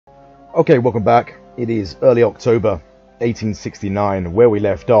Okay, welcome back. It is early October 1869, where we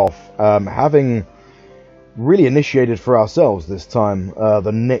left off, having really initiated for ourselves this time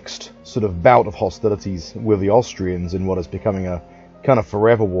the next sort of bout of hostilities with the Austrians in what is becoming a kind of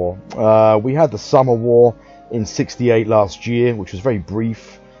forever war. We had the summer war in 68 last year, which was very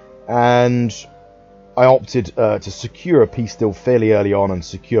brief, and I opted to secure a peace deal fairly early on and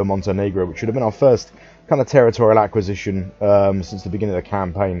secure Montenegro, which should have been our first kind of territorial acquisition since the beginning of the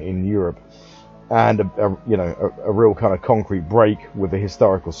campaign in Europe, and a real kind of concrete break with the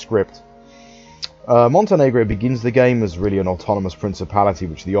historical script. Montenegro begins the game as really an autonomous principality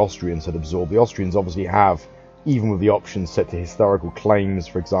which the Austrians had absorbed. The Austrians obviously have, even with the options set to historical claims,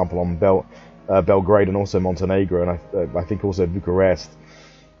 for example on Belgrade and also Montenegro, and I think also Bucharest.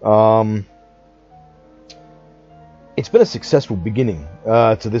 It's been a successful beginning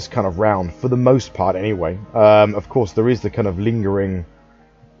to this kind of round, for the most part anyway. Of course, there is the kind of lingering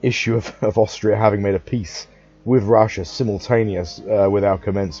issue of Austria having made a peace with Russia simultaneous with our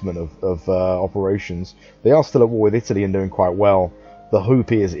commencement of operations. They are still at war with Italy and doing quite well. The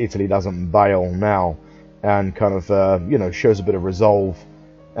hope is Italy doesn't bail now and kind of, shows a bit of resolve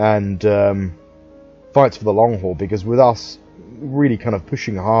and fights for the long haul, because with us really kind of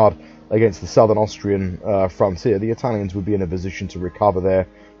pushing hard against the southern Austrian frontier, the Italians would be in a position to recover their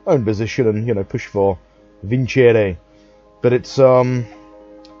own position and, push for vincere. But it's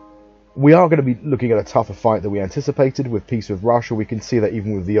we are going to be looking at a tougher fight than we anticipated with peace with Russia. We can see that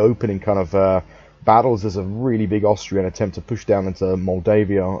even with the opening kind of battles, there's a really big Austrian attempt to push down into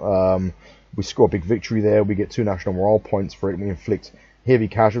Moldavia. We score a big victory there. We get 2 national morale points for it. We inflict heavy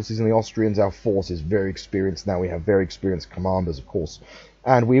casualties on the Austrians. Our force is very experienced now. We have very experienced commanders, of course.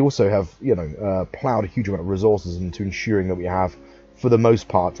 And we also have, plowed a huge amount of resources into ensuring that we have, for the most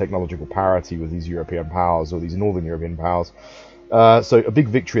part, technological parity with these European powers, or these northern European powers. So a big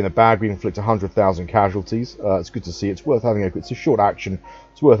victory in the bag. We inflict 100,000 casualties. It's good to see. It's worth having it's a short action.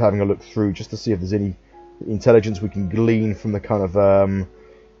 It's worth having a look through just to see if there's any intelligence we can glean from the kind of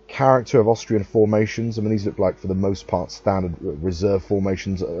character of Austrian formations. I mean, these look like, for the most part, standard reserve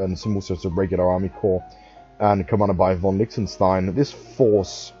formations, and some also sort of regular army corps, and commanded by von Liechtenstein. This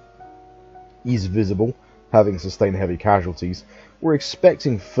force is visible, having sustained heavy casualties. We're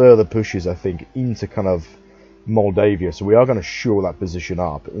expecting further pushes, I think, into kind of Moldavia, so we are going to shore that position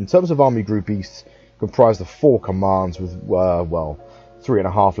up. In terms of Army Group East, comprised of 4 commands with,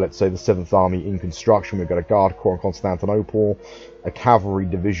 3.5, let's say, the 7th Army in construction. We've got a Guard Corps in Constantinople, a cavalry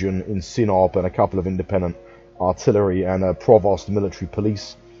division in Sinop, and a couple of independent artillery, and a Provost military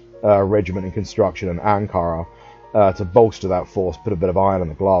police regiment in construction in Ankara to bolster that force, put a bit of iron in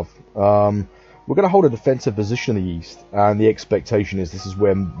the glove. We're going to hold a defensive position in the east, and the expectation is this is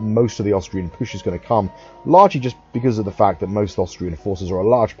where most of the Austrian push is going to come, largely just because of the fact that most Austrian forces, or a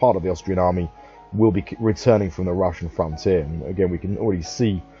large part of the Austrian army, will be returning from the Russian frontier. And again, we can already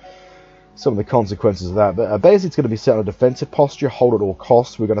see some of the consequences of that. But basically, it's going to be set on a defensive posture, hold at all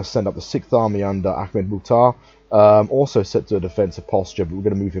costs. We're going to send up the 6th Army under Ahmed Muhtar, also set to a defensive posture, but we're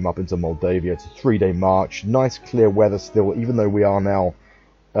going to move him up into Moldavia. It's a 3-day march. Nice clear weather still, even though we are now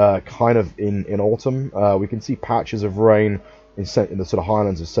kind of in autumn. We can see patches of rain in the sort of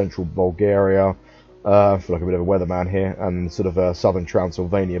highlands of central Bulgaria. I feel like a bit of a weatherman here, and sort of southern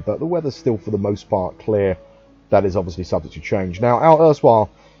Transylvania, but the weather's still for the most part clear. That is obviously subject to change. Now, our erstwhile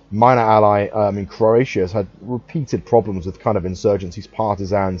minor ally in Croatia has had repeated problems with kind of insurgencies,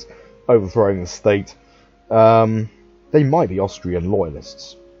 partisans overthrowing the state. They might be Austrian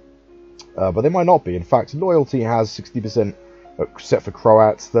loyalists, but they might not be. In fact, loyalty has 60% set for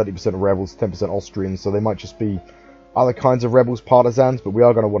Croats, 30% rebels, 10% Austrians, so they might just be other kinds of rebels, partisans, but we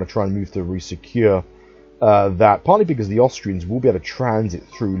are going to want to try and move to resecure that, partly because the Austrians will be able to transit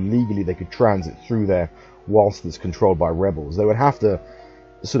through legally. They could transit through there whilst it's controlled by rebels. They would have to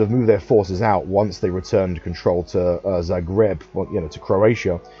sort of move their forces out once they returned control to Zagreb, to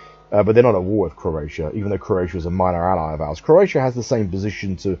Croatia, but they're not at war with Croatia, even though Croatia is a minor ally of ours. Croatia has the same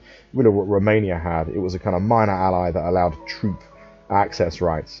position to what Romania had. It was a kind of minor ally that allowed troop access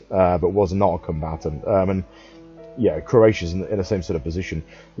rights, but was not a combatant. And yeah, Croatia's in the same sort of position.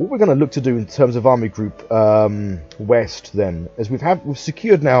 What we're going to look to do in terms of Army Group West then is we've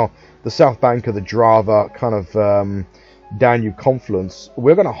secured now the south bank of the Drava kind of Danube confluence.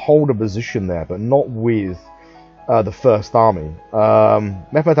 We're going to hold a position there, but not with the 1st Army.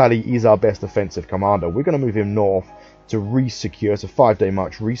 Mehmet Ali is our best offensive commander. We're going to move him north to resecure. It's a 5-day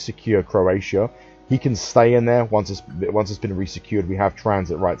march, resecure Croatia. He can stay in there once it's been resecured. We have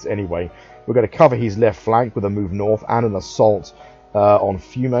transit rights anyway. We're going to cover his left flank with a move north and an assault on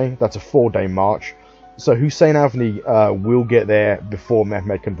Fiume. That's a 4-day march. So Hussein Avni will get there before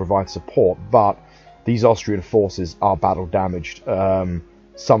Mehmed can provide support, but these Austrian forces are battle damaged.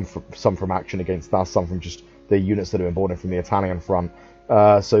 Some from action against us, some from just the units that have been brought in from the Italian front.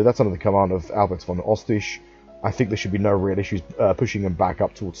 So that's under the command of Albert von Ostrich. I think there should be no real issues pushing them back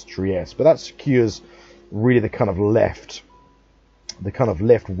up towards Trieste, but that secures really the kind of left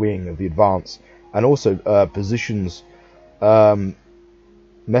wing of the advance, and also positions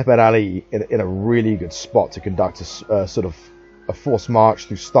Mehmed Ali in a really good spot to conduct a sort of a forced march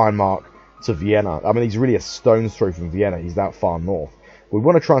through Steinmark to Vienna. I mean, he's really a stone's throw from Vienna. He's that far north. We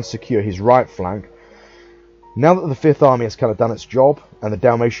want to try and secure his right flank. Now that the Fifth Army has kind of done its job and the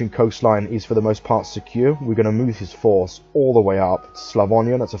Dalmatian coastline is for the most part secure, we're going to move his force all the way up to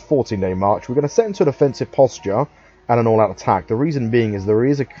Slavonia. That's a 14-day march. We're going to set into a defensive posture and an all-out attack. The reason being is there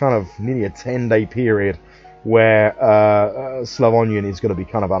is a kind of nearly a 10-day period where Slavonian is going to be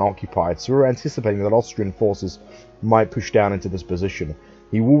kind of unoccupied. So we're anticipating that Austrian forces might push down into this position.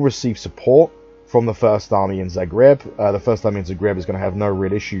 He will receive support from the First Army in Zagreb. The First Army in Zagreb is going to have no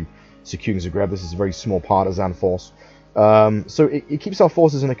real issue securing Zagreb. This is a very small partisan force. So it keeps our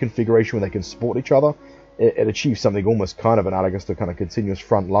forces in a configuration where they can support each other. It achieves something almost kind of analogous to a kind of continuous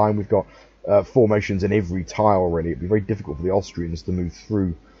front line. We've got formations in every tile already. It'd be very difficult for the Austrians to move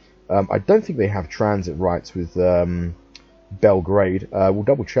through. I don't think they have transit rights with Belgrade. We'll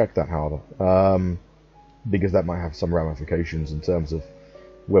double check that, however, because that might have some ramifications in terms of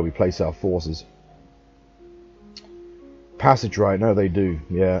where we place our forces. Passage right, no, they do.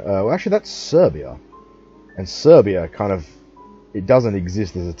 Yeah, well, actually, that's Serbia, and Serbia kind of it doesn't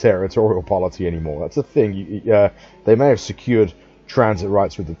exist as a territorial polity anymore. That's the thing. They may have secured transit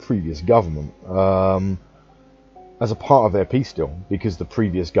rights with the previous government. As a part of their peace deal, because the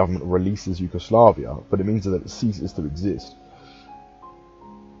previous government releases Yugoslavia, but it means that it ceases to exist.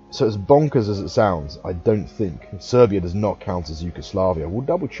 So as bonkers as it sounds, I don't think Serbia does not count as Yugoslavia. We'll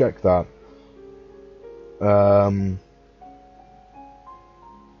double check that. There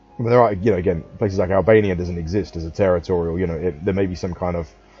are, again, places like Albania doesn't exist as a territorial. There may be some kind of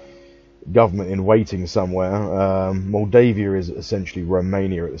government in waiting somewhere. Moldavia is essentially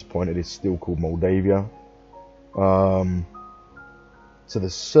Romania at this point. It is still called Moldavia. So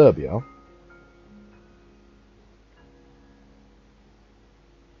there's Serbia,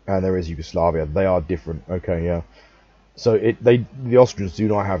 and there is Yugoslavia. They are different. Okay, yeah. So the Austrians do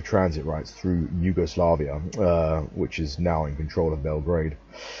not have transit rights through Yugoslavia, which is now in control of Belgrade.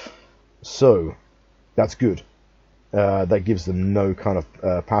 So that's good. That gives them no kind of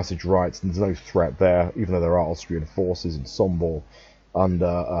passage rights. There's no threat there, even though there are Austrian forces in Sombor under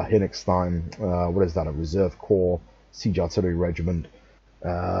Hinnichstein. What is that? A reserve corps, siege artillery regiment,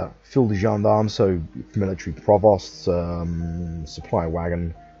 field de gendarmes, so military provosts, supply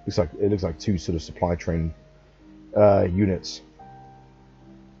wagon. It looks like two sort of supply train units.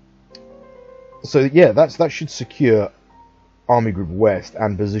 So yeah, that should secure Army Group West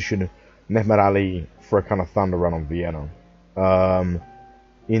and position Mehmed Ali for a kind of thunder run on Vienna.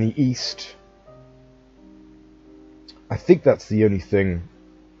 In the east, I think that's the only thing.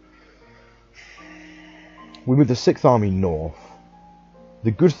 We move the 6th Army north.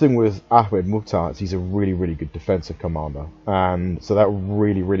 The good thing with Ahmed Mukhtar is he's a really, really good defensive commander. And so that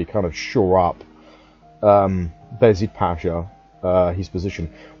really, really kind of shore up Bezid Pasha, his position.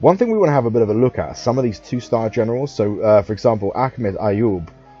 One thing we want to have a bit of a look at, some of these 2-star generals. So, for example, Ahmed Ayub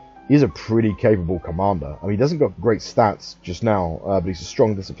is a pretty capable commander. I mean, he doesn't got great stats just now, but he's a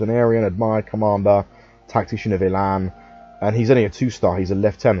strong disciplinarian, admired commander, tactician of Elan. And he's only a 2-star. He's a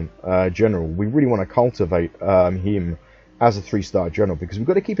lieutenant general. We really want to cultivate him as a 3-star general, because we've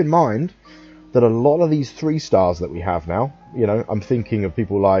got to keep in mind that a lot of these 3-stars that we have now, I'm thinking of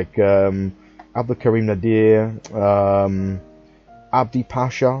people like Abdul Karim Nadir, Abdi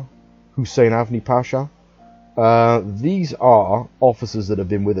Pasha, Hussein Avni Pasha. These are officers that have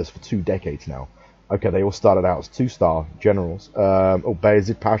been with us for 2 decades now. Okay, they all started out as 2-star generals.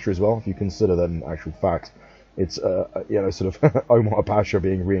 Bayezid Pasha as well, if you consider that an actual fact. It's, sort of Omar Pasha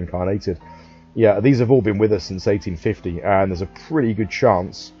being reincarnated. Yeah, these have all been with us since 1850, and there's a pretty good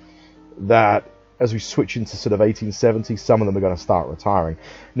chance that as we switch into sort of 1870, some of them are going to start retiring.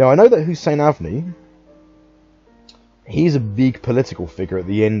 Now, I know that Hussein Avni, he's a big political figure at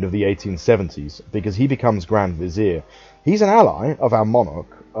the end of the 1870s, because he becomes Grand Vizier. He's an ally of our monarch,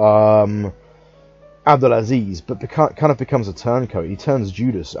 Abdulaziz, but kind of becomes a turncoat. He turns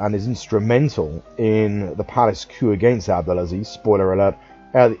Judas and is instrumental in the palace coup against Abdulaziz, spoiler alert,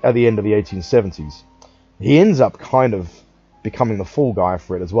 at the end of the 1870s. He ends up kind of becoming the fall guy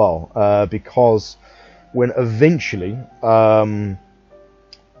for it as well, because when eventually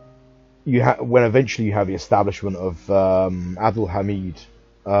when eventually you have the establishment of Abdul Hamid,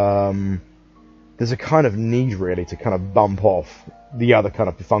 there's a kind of need really to kind of bump off the other kind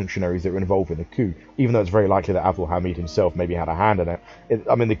of functionaries that were involved in the coup, even though it's very likely that Abdul Hamid himself maybe had a hand in it.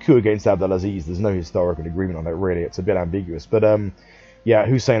 I mean, the coup against Abdelaziz, there's no historical agreement on it really. It's a bit ambiguous, but yeah,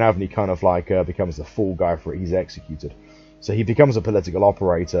 Hussein Avni kind of like becomes the fall guy for it. He's executed, so he becomes a political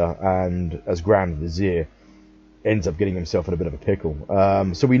operator, and as Grand Vizier ends up getting himself in a bit of a pickle.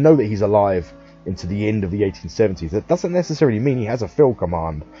 So we know that he's alive into the end of the 1870s. That doesn't necessarily mean he has a field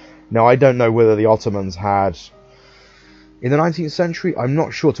command. Now, I don't know whether the Ottomans had, in the 19th century, I'm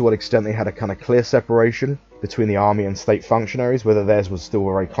not sure to what extent they had a kind of clear separation between the army and state functionaries, whether theirs was still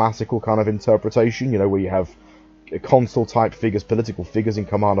a very classical kind of interpretation, you know, where you have consul-type figures, political figures in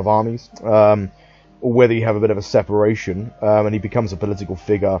command of armies, or whether you have a bit of a separation, and he becomes a political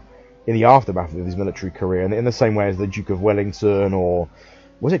figure in the aftermath of his military career, and in the same way as the Duke of Wellington, or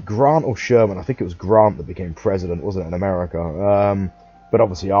was it Grant or Sherman? I think it was Grant that became president, wasn't it, in America? But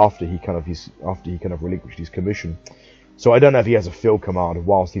obviously after he kind of relinquished his commission. So I don't know if he has a field command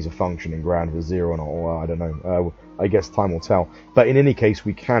whilst he's a functioning Grand Vizier or not, or I don't know. I guess time will tell. But in any case,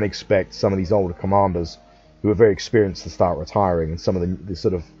 we can expect some of these older commanders who are very experienced to start retiring, and some of the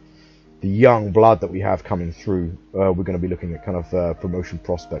sort of the young blood that we have coming through, we're going to be looking at kind of promotion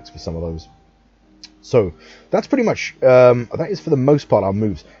prospects for some of those. So that's pretty much, that is for the most part our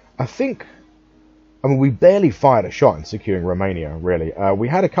moves. I mean, we barely fired a shot in securing Romania, really. We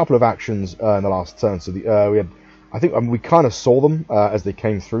had a couple of actions in the last turn, so we kind of saw them as they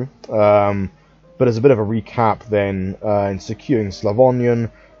came through. But as a bit of a recap then, in securing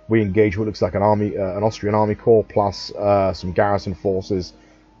Slavonian, we engaged what looks like an Austrian army corps, plus some garrison forces.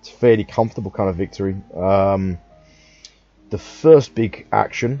 It's a fairly comfortable kind of victory. The first big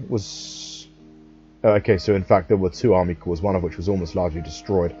action was... okay, so in fact there were two army corps, one of which was almost largely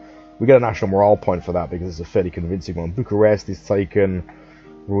destroyed. We get a national morale point for that because it's a fairly convincing one. Bucharest is taken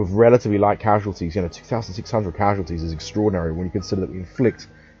with relatively light casualties. 2,600 casualties is extraordinary when you consider that we inflict,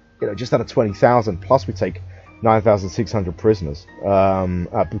 just out of 20,000, plus we take 9,600 prisoners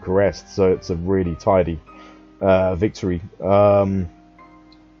at Bucharest. So it's a really tidy victory.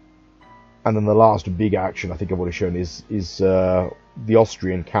 And then the last big action I think I've already shown is the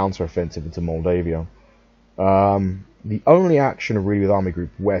Austrian counter-offensive into Moldavia. The only action really with Army Group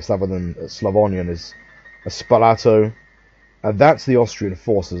West, other than Slavonian, is a Spalato, and that's the Austrian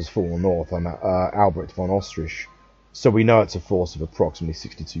forces fallen north on Albrecht von Ostrich. So we know it's a force of approximately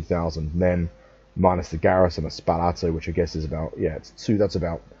 62,000 men, minus the garrison at Spalato, which I guess is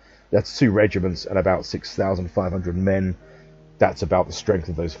about, that's two regiments and about 6,500 men. That's about the strength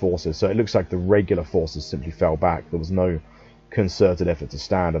of those forces. So it looks like the regular forces simply fell back. There was no concerted effort to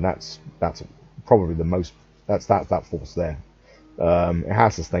stand, and that's probably the most. That's that force there. It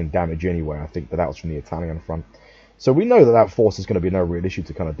has sustained damage anyway, I think, but that was from the Italian front. So we know that force is going to be no real issue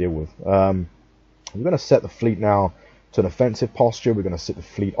to kind of deal with. We're going to set the fleet now to an offensive posture. We're going to set the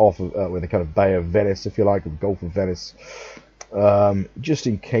fleet off with the kind of Bay of Venice, if you like, or the Gulf of Venice. Just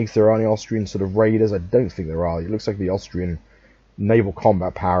in case there are any Austrian sort of raiders. I don't think there are. It looks like the Austrian naval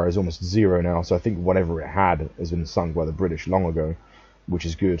combat power is almost zero now, so I think whatever it had has been sunk by the British long ago, which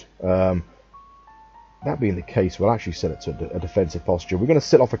is good. That being the case, we'll actually set it to a defensive posture. We're going to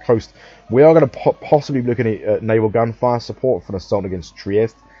sit off the coast. We are going to possibly be looking at naval gunfire support for an assault against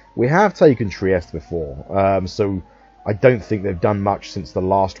Trieste. We have taken Trieste before, so I don't think they've done much since the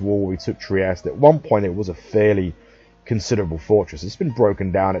last war we took Trieste. At one point it was a fairly considerable fortress. It's been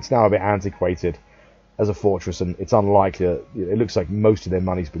broken down. It's now a bit antiquated as a fortress, and it's unlikely that, it looks like most of their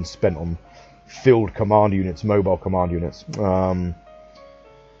money's been spent on field command units, mobile command units.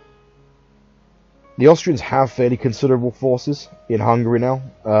 The Austrians have fairly considerable forces in Hungary now.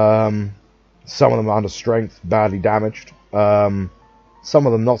 Some of them are under strength, badly damaged. Some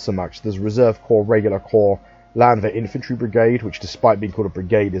of them not so much. There's Reserve Corps, Regular Corps, Landwehr Infantry Brigade, which despite being called a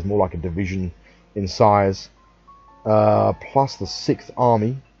brigade is more like a division in size. Plus the 6th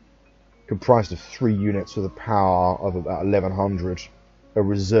Army, comprised of 3 units with a power of about 1,100. A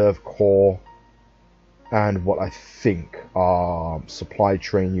Reserve Corps, and what I think are supply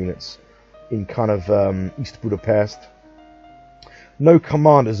train units in kind of East Budapest. No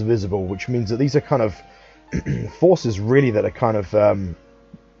commanders visible, which means that these are kind of forces really that are kind of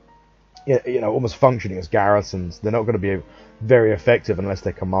almost functioning as garrisons. They're not going to be very effective unless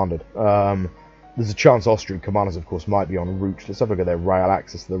they're commanded. There's a chance Austrian commanders, of course, might be en route. Let's have a look at their rail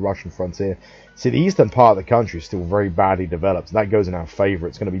access to the Russian frontier. See, the eastern part of the country is still very badly developed. That goes in our favour.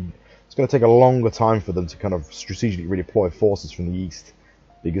 It's going to take a longer time for them to kind of strategically redeploy forces from the east,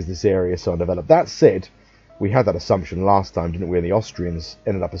 because this area is so undeveloped. That said, We had that assumption last time, didn't we? And the Austrians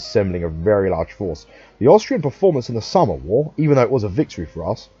ended up assembling a very large force. The Austrian performance in the Summer War, even though it was a victory for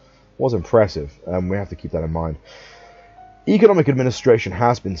us, was impressive. We have to keep that in mind. Economic administration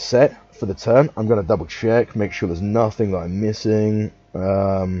has been set for the turn. I'm going to double check, make sure there's nothing that I'm missing.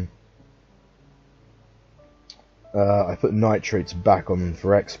 I put nitrates back on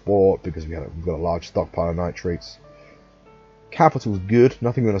for export because we've got a large stockpile of nitrates. Capital's good.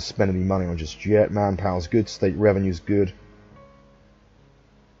 Nothing we're going to spend any money on just yet. Manpower's good. State revenue's good.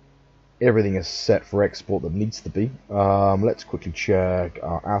 Everything is set for export that needs to be. Let's quickly check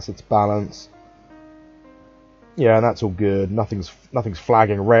our assets balance. Yeah, and that's all good. Nothing's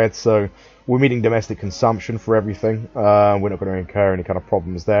flagging red, so we're meeting domestic consumption for everything. We're not going to incur any kind of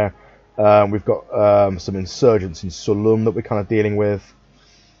problems there. We've got some insurgents in Sulum that we're kind of dealing with.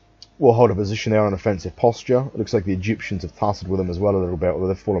 We'll hold a position there on an offensive posture. It looks like the Egyptians have tussled with them as well a little bit, although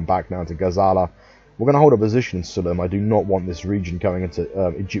they've fallen back now to Ghazala. We're going to hold a position in Sulum. I do not want this region going into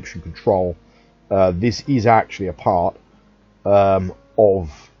Egyptian control. This is actually a part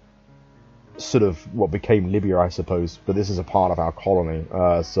of sort of what became Libya, I suppose, but this is a part of our colony.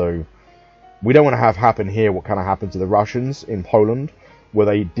 So we don't want to have happen here what kind of happened to the Russians in Poland, where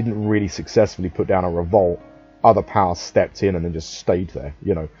they didn't really successfully put down a revolt. Other powers stepped in and then just stayed there,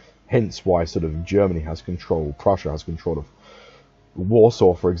 you know. Hence why sort of Germany has control, Prussia has control of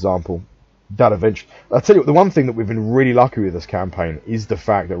Warsaw, for example. That eventually, I'll tell you what, the one thing that we've been really lucky with this campaign is the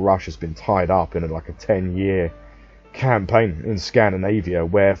fact that Russia's been tied up in like a 10-year campaign in Scandinavia,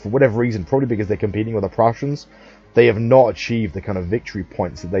 where for whatever reason, probably because they're competing with the Prussians, they have not achieved the kind of victory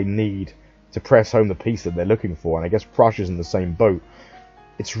points that they need to press home the peace that they're looking for. And I guess Prussia's in the same boat.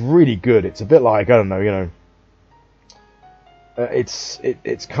 It's really good. It's a bit like, I don't know, you know,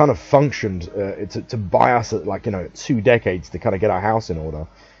 it's kind of functioned to buy us at, like, you know, 2 decades to kind of get our house in order.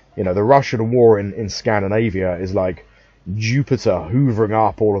 You know, the Russian war in Scandinavia is like Jupiter hoovering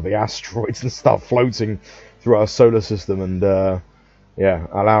up all of the asteroids and stuff floating through our solar system, and yeah,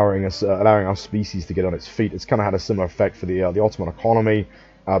 allowing our species to get on its feet. It's kind of had a similar effect for the Ottoman economy,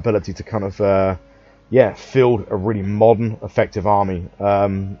 our ability to kind of yeah, field a really modern, effective army.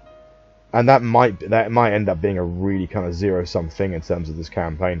 And that might end up being a really kind of zero-sum thing in terms of this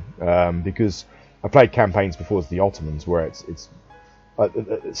campaign, because I played campaigns before with the Ottomans where it's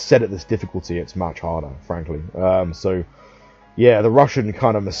set at this difficulty, it's much harder, frankly. So yeah, the Russian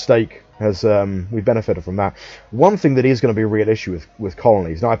kind of mistake has we benefited from that. One thing that is going to be a real issue with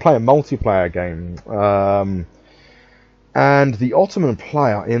colonies. Now, I play a multiplayer game, and the Ottoman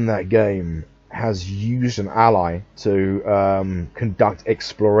player in that game has used an ally to conduct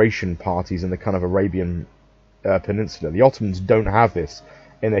exploration parties in the kind of Arabian Peninsula. The Ottomans don't have this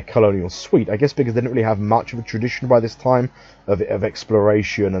in their colonial suite, I guess because they didn't really have much of a tradition by this time of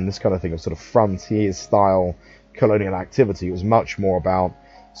exploration and this kind of thing, of sort of frontier-style colonial activity. It was much more about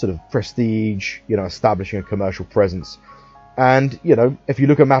sort of prestige, you know, establishing a commercial presence. And, you know, if you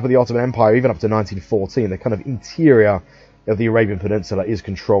look at a map of the Ottoman Empire, even up to 1914, the kind of interior of the Arabian Peninsula is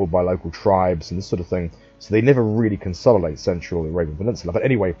controlled by local tribes and this sort of thing. So they never really consolidate central Arabian Peninsula. But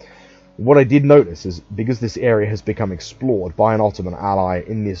anyway, what I did notice is, because this area has become explored by an Ottoman ally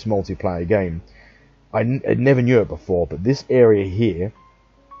in this multiplayer game, I never knew it before, but this area here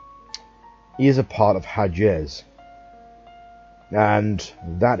is a part of Hejaz. And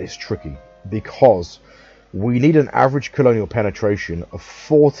that is tricky, because we need an average colonial penetration of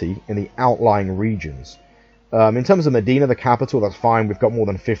 40 in the outlying regions. In terms of Medina, the capital, that's fine, we've got more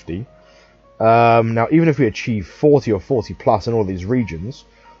than 50. Now, even if we achieve 40 or 40 plus in all these regions,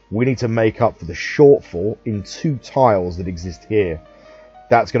 we need to make up for the shortfall in 2 tiles that exist here.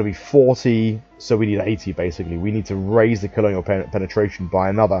 That's going to be 40, so we need 80 basically. We need to raise the colonial penetration by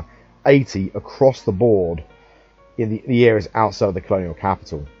another 80 across the board in the areas outside of the colonial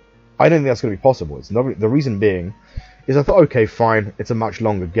capital. I don't think that's going to be possible. It's not, the reason being is I thought, okay, fine, it's a much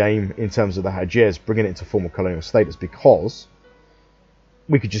longer game in terms of the Hejaz, bringing it into formal colonial status, because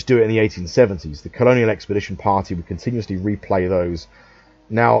we could just do it in the 1870s. The Colonial Expedition Party would continuously replay those.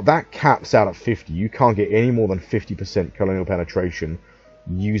 Now, that caps out at 50. You can't get any more than 50% colonial penetration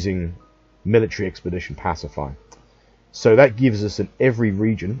using military expedition pacify. So that gives us in every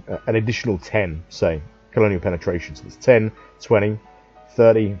region an additional 10, say, colonial penetration. So there's 10, 20,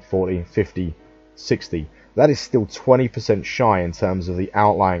 30, 40, 50, 60. That is still 20% shy in terms of the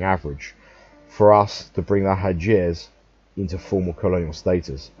outlying average for us to bring the Hejaz into formal colonial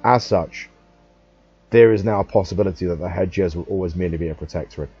status. As such, there is now a possibility that the Hejaz will always merely be a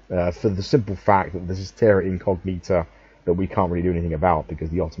protectorate, for the simple fact that this is terra incognita that we can't really do anything about, because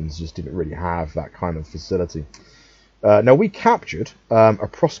the Ottomans just didn't really have that kind of facility. Now, we captured a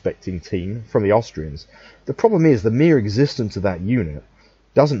prospecting team from the Austrians. The problem is the mere existence of that unit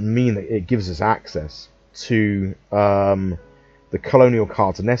doesn't mean that it gives us access to the colonial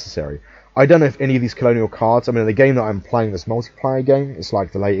cards are necessary. I don't know if any of these colonial cards, I mean, the game that I'm playing, this multiplayer game, it's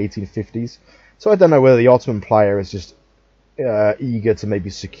like the late 1850s. So I don't know whether the Ottoman player is just eager to maybe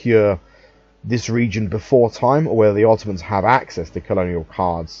secure this region before time, or whether the Ottomans have access to colonial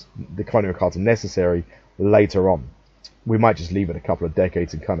cards. The colonial cards are necessary later on. We might just leave it a couple of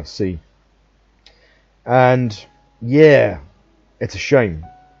decades and kind of see. And yeah, it's a shame.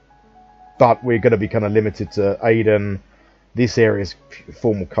 But we're going to be kind of limited to Aden. This area's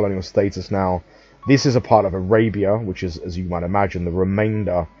formal colonial status now. This is a part of Arabia, which is, as you might imagine, the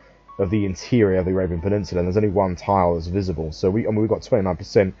remainder of the interior of the Arabian Peninsula. And there's only one tile that's visible. So we've got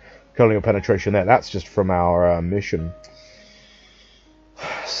 29% colonial penetration there. That's just from our mission.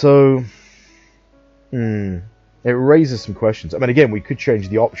 So, it raises some questions. I mean, again, we could change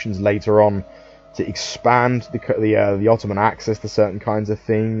the options later on to expand the Ottoman access to certain kinds of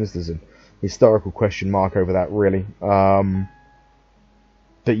things. There's a historical question mark over that, really.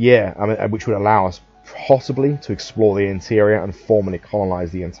 But yeah, I mean, which would allow us possibly to explore the interior and formally colonize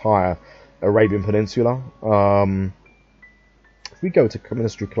the entire Arabian Peninsula. If we go to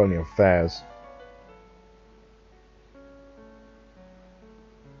Ministry of Colonial Affairs,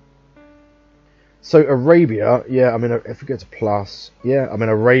 so Arabia, yeah, I mean, if we go to plus, yeah, I mean,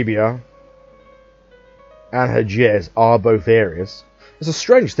 Arabia and Hejaz are both areas. It's a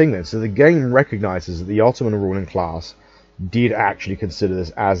strange thing then. So the game recognizes that the Ottoman ruling class did actually consider this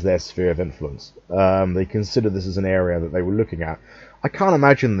as their sphere of influence. They considered this as an area that they were looking at. I can't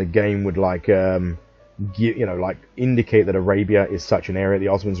imagine the game would like, indicate that Arabia is such an area the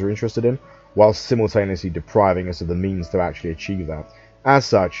Ottomans are interested in, while simultaneously depriving us of the means to actually achieve that. As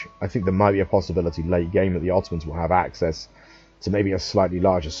such, I think there might be a possibility late game that the Ottomans will have access to maybe a slightly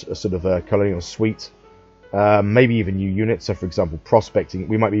larger sort of a colonial suite. Maybe even new units. So, for example, prospecting.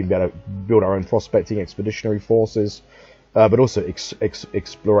 We might even be able to build our own prospecting expeditionary forces, but also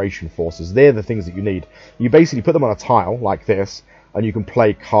exploration forces. They're the things that you need. You basically put them on a tile like this, and you can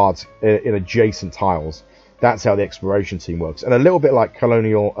play cards in adjacent tiles. That's how the exploration team works. And a little bit like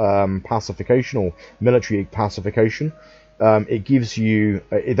colonial pacification or military pacification, it gives you...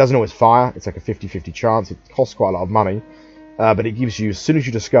 It doesn't always fire. It's like a 50-50 chance. It costs quite a lot of money. But it gives you, as soon as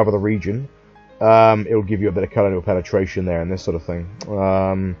you discover the region, it'll give you a bit of colonial penetration there and this sort of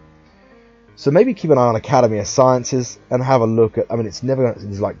thing. So maybe keep an eye on Academy of Sciences and have a look at... I mean, it's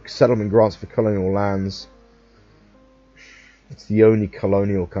like settlement grants for colonial lands. It's the only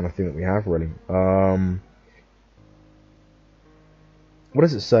colonial kind of thing that we have, really. What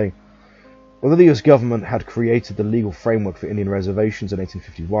does it say? Although the US government had created the legal framework for Indian reservations in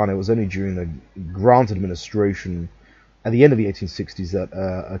 1851, it was only during the Grant administration at the end of the 1860s that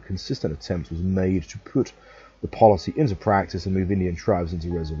a consistent attempt was made to put the policy into practice and move Indian tribes into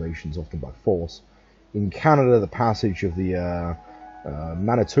reservations, often by force. In Canada, the passage of the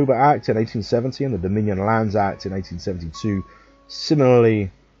Manitoba Act in 1870 and the Dominion Lands Act in 1872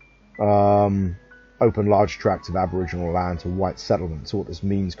 similarly opened large tracts of Aboriginal land to white settlement. So what this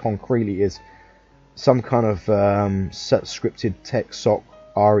means concretely is some kind of set scripted tech SOC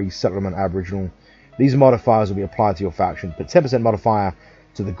RE settlement Aboriginal. These modifiers will be applied to your faction, but 10% modifier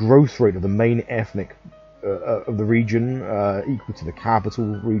to the growth rate of the main ethnic of the region, equal to the capital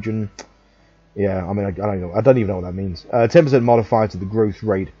region. Yeah, I mean, I don't even know what that means. 10% modifier to the growth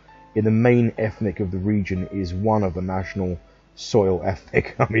rate in the main ethnic of the region is one of the national soil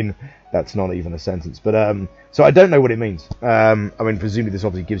ethnic. I mean, that's not even a sentence. But so I don't know what it means. I mean, presumably this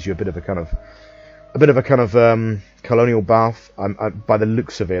obviously gives you a bit of a kind of colonial buff. By the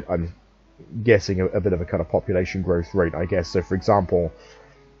looks of it, I'm guessing a bit of a kind of population growth rate, I guess. So, for example,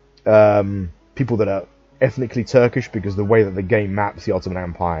 people that are ethnically Turkish, because the way that the game maps the Ottoman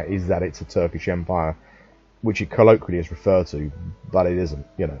Empire is that it's a Turkish empire, which it colloquially is referred to, but it isn't,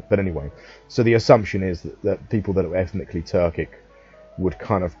 you know. But anyway, so the assumption is that people that are ethnically Turkic would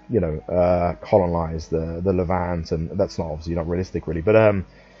kind of, you know, colonize the Levant, and that's not obviously not realistic, really. But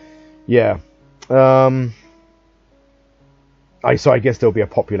yeah. So I guess there'll be a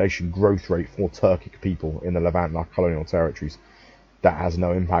population growth rate for Turkic people in the Levant and our colonial territories. That has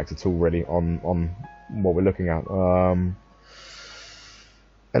no impact at all, really, on what we're looking at.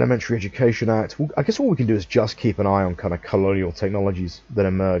 Elementary Education Act. Well, I guess all we can do is just keep an eye on kind of colonial technologies that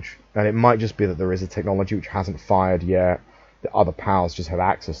emerge. And it might just be that there is a technology which hasn't fired yet, that other powers just have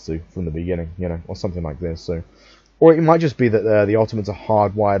access to from the beginning, you know, or something like this. So, or it might just be that the Ottomans are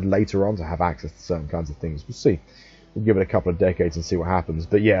hardwired later on to have access to certain kinds of things. We'll see. We'll give it a couple of decades and see what happens.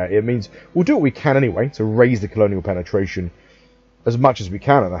 But yeah, it means we'll do what we can anyway to raise the colonial penetration as much as we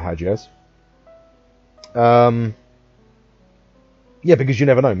can in the Hejaz. Yeah, because you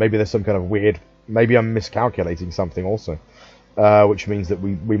never know. Maybe there's some kind of weird... Maybe I'm miscalculating something also. Which means that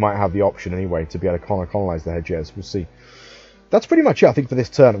we might have the option anyway to be able to colonize the Hejaz. We'll see. That's pretty much it, I think, for this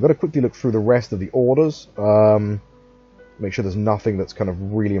turn. I'm going to quickly look through the rest of the orders. Make sure there's nothing that's kind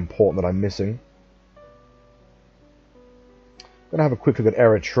of really important that I'm missing. I'm going to have a quick look at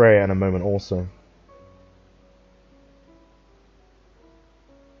Eritrea in a moment also.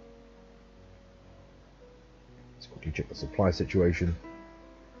 Let's quickly check the supply situation.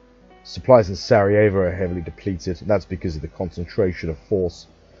 Supplies in Sarajevo are heavily depleted. That's because of the concentration of force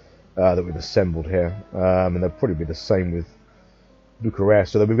that we've assembled here. And they'll probably be the same with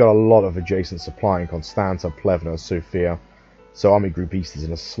Bucharest. So we've got a lot of adjacent supply in Constanta, Plevna, Sofia. So Army Group East is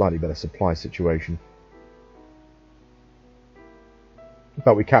in a slightly better supply situation.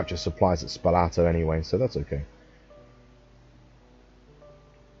 But we capture supplies at Spalato anyway, so that's okay.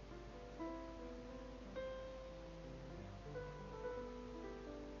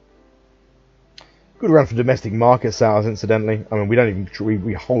 Good round for domestic market sales, incidentally. I mean, we don't even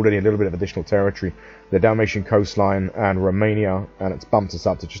we hold any little bit of additional territory. The Dalmatian coastline and Romania, and it's bumped us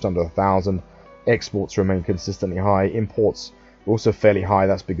up to just under 1,000. Exports remain consistently high. Imports are also fairly high.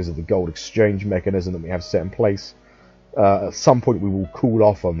 That's because of the gold exchange mechanism that we have set in place. At some point, we will cool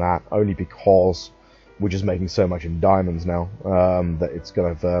off on that, only because we're just making so much in diamonds now that it's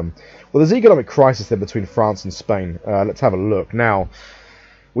going to. Well, there's economic crisis there between France and Spain. Let's have a look now.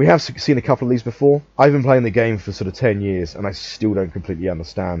 We have seen a couple of these before. I've been playing the game for sort of 10 years, and I still don't completely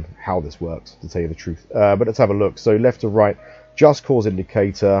understand how this works, to tell you the truth. But let's have a look. So left to right, just cause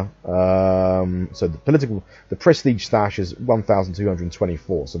indicator. So the prestige stash is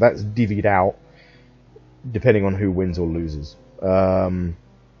 1,224. So that's divvied out, depending on who wins or loses. Oh,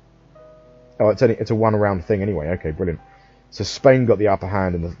 it's a one-round thing anyway. Okay, brilliant. So Spain got the upper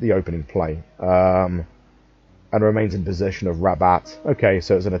hand in the opening play. And remains in possession of Rabat. Okay,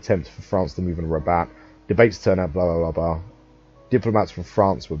 so it's an attempt for France to move on Rabat. Debates turn out, blah, blah, blah, blah. Diplomats from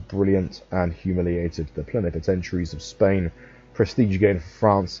France were brilliant and humiliated the plenipotentiaries of Spain. Prestige gain for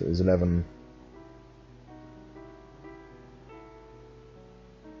France is 11.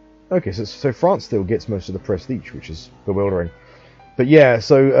 Okay, so France still gets most of the prestige, which is bewildering. But yeah,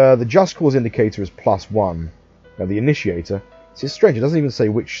 so the just cause indicator is +1. Now the initiator, it's strange, it doesn't even say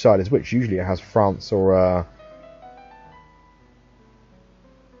which side is which. Usually it has France or...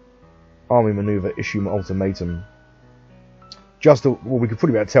 Army maneuver, issue ultimatum. Well, we could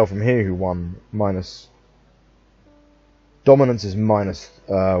pretty well tell from here who won. Minus. Dominance is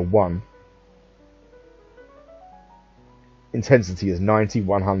 -1. Intensity is 90,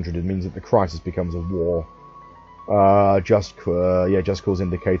 100. It means that the crisis becomes a war. Just cause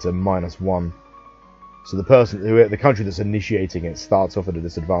indicator -1. So the country that's initiating it starts off at a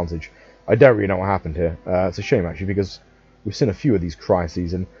disadvantage. I don't really know what happened here. It's a shame actually, because we've seen a few of these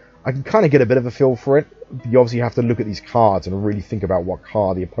crises and I can kind of get a bit of a feel for it. You obviously have to look at these cards and really think about what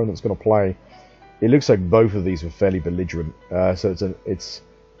card the opponent's going to play. It looks like both of these were fairly belligerent. So it's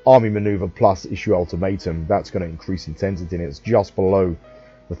army maneuver plus issue ultimatum. That's going to increase intensity, and it's just below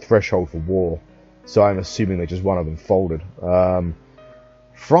the threshold for war. So I'm assuming that just one of them folded.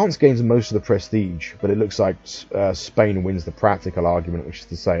 France gains most of the prestige, but it looks like Spain wins the practical argument, which is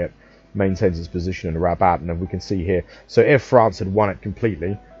to say it maintains its position in Rabat. And we can see here, so if France had won it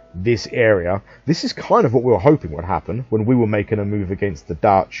completely, this area, this is kind of what we were hoping would happen when we were making a move against the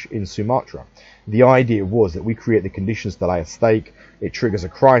Dutch in Sumatra. The idea was that we create the conditions that lie at stake, it triggers a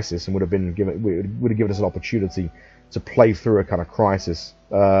crisis, and would have given us an opportunity to play through a kind of crisis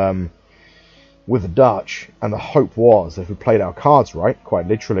with the Dutch. And the hope was that if we played our cards right, quite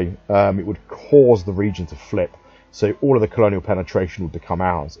literally, it would cause the region to flip. So all of the colonial penetration would become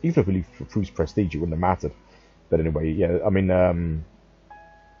ours. Even if we leave Frou's prestige, it wouldn't have mattered. But anyway, yeah, I mean,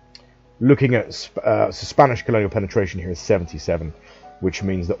 looking at Spanish colonial penetration here is 77, which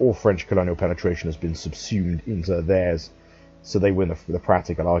means that all French colonial penetration has been subsumed into theirs, so they win the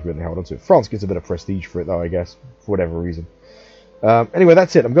practical argument they held onto it. France gets a bit of prestige for it, though, I guess, for whatever reason. Anyway,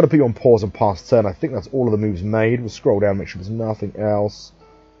 that's it. I'm going to put you on pause and pass turn. I think that's all of the moves made. We'll scroll down, make sure there's nothing else.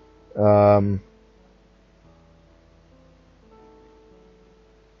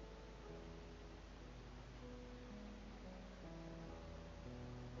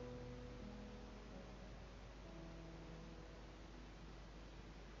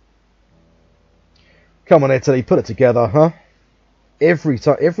 Come on, Italy, put it together, huh? Every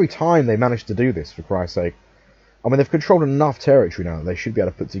time they manage to do this, for Christ's sake. I mean, they've controlled enough territory now that they should be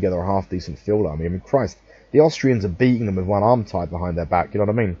able to put together a half-decent field army. I mean, Christ, The Austrians are beating them with one arm tied behind their back, you know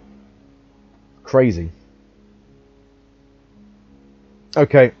what I mean? Crazy.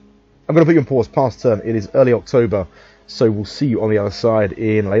 Okay, I'm going to put you on pause. Past turn. It is early October, so we'll see you on the other side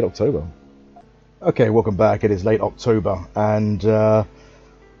in late October. Okay, welcome back. It is late October, and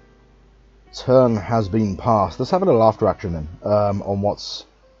turn has been passed. Let's have a little after action then on what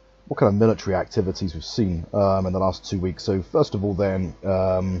kind of military activities we've seen in the last 2 weeks. So first of all then,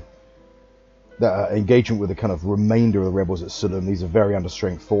 that engagement with the kind of remainder of the rebels at Sulum. These are very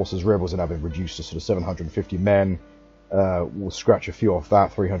understrength forces. Rebels are now been reduced to sort of 750 men. We'll scratch a few off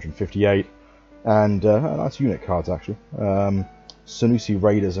that, 358. And nice unit cards actually. Senussi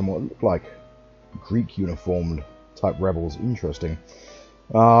Raiders and what look like Greek uniformed type rebels. Interesting.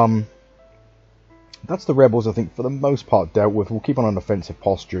 That's the rebels, I think, for the most part dealt with. We'll keep on an offensive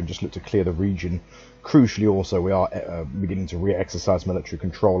posture and just look to clear the region. Crucially also, we are beginning to re-exercise military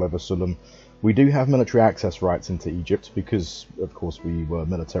control over Sulum. We do have military access rights into Egypt because, of course, we were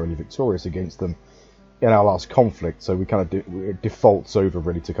militarily victorious against them in our last conflict. So we kind of it defaults over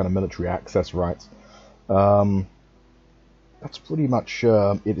really to kind of military access rights. That's pretty much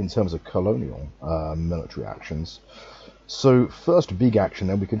it in terms of colonial military actions. So first big action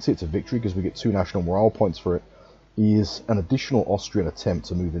then, we can see it's a victory because we get 2 national morale points for it, is an additional Austrian attempt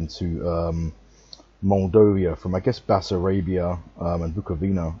to move into Moldavia from, I guess, Bessarabia and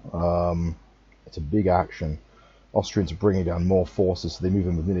Bukovina. It's a big action. Austrians are bringing down more forces, so they move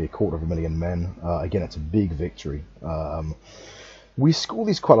in with nearly 250,000 men. Again, it's a big victory. We score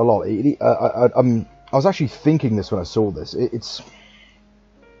these quite a lot. I was actually thinking this when I saw this.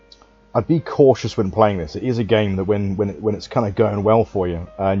 I'd be cautious when playing this. It is a game that when it's kind of going well for you,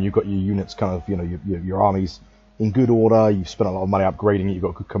 and you've got your units kind of, you know, your armies in good order, you've spent a lot of money upgrading it, you've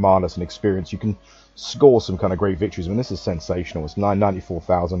got good commanders and experience, you can score some kind of great victories. I mean, this is sensational. It's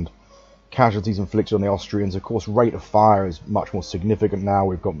 94,000 casualties inflicted on the Austrians. Of course, rate of fire is much more significant now.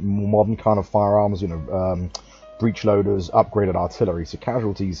 We've got more modern kind of firearms, you know, breech loaders, upgraded artillery. So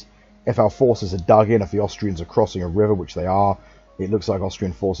casualties, if our forces are dug in, if the Austrians are crossing a river, which they are, it looks like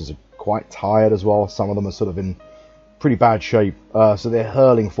Austrian forces are quite tired as well. Some of them are sort of in pretty bad shape. So they're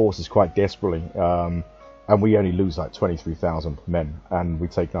hurling forces quite desperately. And we only lose like 23,000 men. And we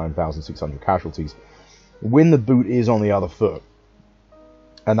take 9,600 casualties. When the boot is on the other foot,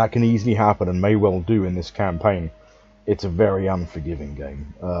 and that can easily happen and may well do in this campaign, it's a very unforgiving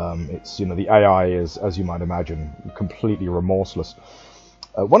game. It's, you know, the AI is, as you might imagine, completely remorseless.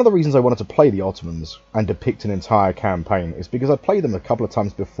 One of the reasons I wanted to play the Ottomans and depict an entire campaign is because I've played them a couple of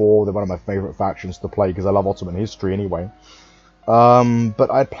times before. They're one of my favourite factions to play because I love Ottoman history anyway.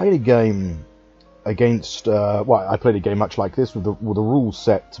 But I played a game against, I played a game much like this with the rules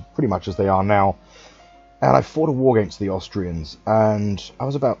set to pretty much as they are now. And I fought a war against the Austrians, and I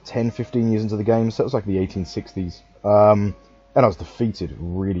was about 10-15 years into the game, so it was like the 1860s. And I was defeated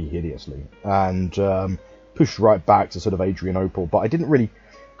really hideously, and pushed right back to sort of Adrianople. But I didn't really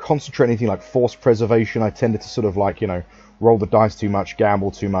concentrate on anything like force preservation. I tended to sort of like, you know, roll the dice too much, gamble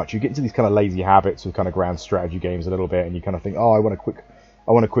too much. You get into these kind of lazy habits with kind of grand strategy games a little bit, and you kind of think, oh, I want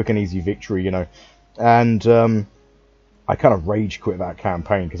a quick and easy victory, you know. And I kind of rage quit that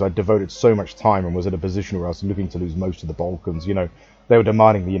campaign because I devoted so much time and was in a position where I was looking to lose most of the Balkans. You know, they were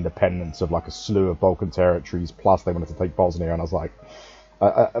demanding the independence of like a slew of Balkan territories, plus they wanted to take Bosnia, and I was like,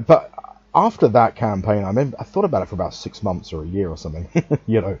 but after that campaign, I thought about it for about 6 months or a year or something,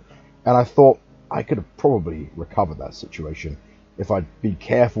 you know, and I thought I could have probably recovered that situation if I'd be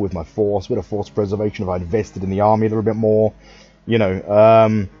careful with my force, a bit of force preservation, if I'd invested in the army a little bit more, you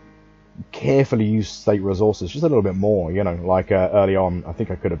know, carefully use state resources just a little bit more, you know, like early on. I think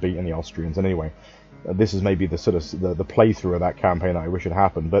I could have beaten the Austrians. And anyway, this is maybe the sort of the playthrough of that campaign that I wish had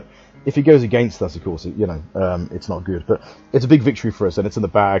happened. But if it goes against us, of course, you know, it's not good. But it's a big victory for us, and it's in the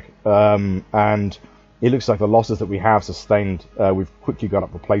bag. And it looks like the losses that we have sustained, we've quickly got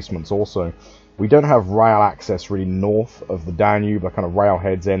up replacements also. We don't have rail access really north of the Danube, like kind of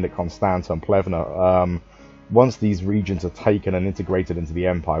railheads end at Constanța and Plevna. Once these regions are taken and integrated into the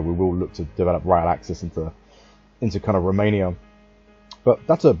empire, we will look to develop rail access into kind of Romania. But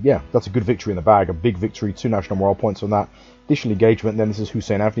that's a good victory in the bag, a big victory, 2 national morale points on that. Additional engagement, then this is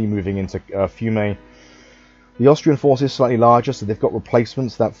Hussein Avni moving into Fiume. The Austrian force is slightly larger, so they've got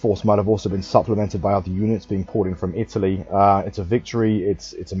replacements. That force might have also been supplemented by other units being poured in from Italy. It's a victory.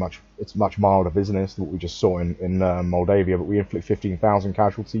 It's much milder business than what we just saw in Moldavia, but we inflict 15,000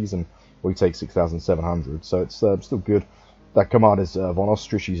 casualties and we take 6,700. So it's still good. That commander is von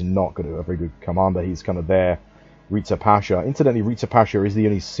Ostrich. He's not a very good commander. He's kind of there. Rita Pasha. Incidentally, Rita Pasha is the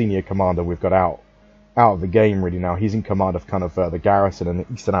only senior commander we've got out of the game really now. He's in command of kind of the garrison in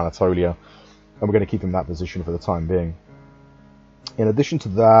Eastern Anatolia. and we're going to keep him in that position for the time being. In addition to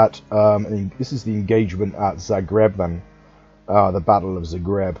that, this is the engagement at Zagreb then, the Battle of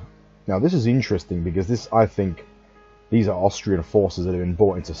Zagreb. Now this is interesting because this, I think, these are Austrian forces that have been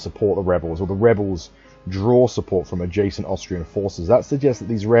brought in to support the rebels, or the rebels draw support from adjacent Austrian forces. That suggests that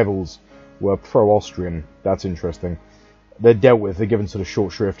these rebels were pro-Austrian. That's interesting. They're dealt with, they're given sort of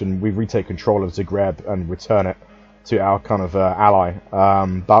short shrift, and we retake control of Zagreb and return it to our kind of ally.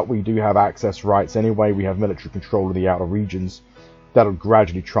 But we do have access rights anyway. We have military control of the outer regions. That'll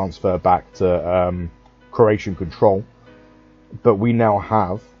gradually transfer back to Croatian control. But we now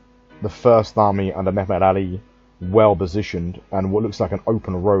have the First Army under Mehmed Ali well positioned, and what looks like an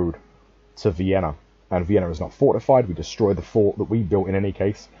open road to Vienna. And Vienna is not fortified. We destroyed the fort that we built in any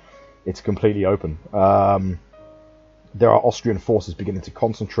case. It's completely open. There are Austrian forces beginning to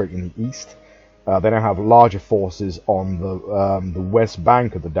concentrate in the east. They now have larger forces on the west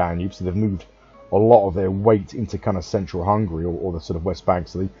bank of the Danube, so they've moved a lot of their weight into kind of central Hungary, or the sort of west bank.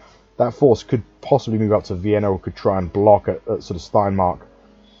 So that force could possibly move up to Vienna, or could try and block at sort of Steinmark.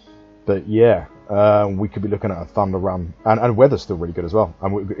 But yeah, we could be looking at a thunder run, and weather's still really good as well.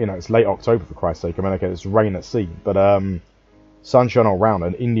 And it's late October, for Christ's sake. I mean, okay, it's rain at sea, but sunshine all round,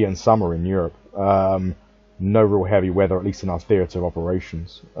 an Indian summer in Europe. No real heavy weather, at least in our theatre of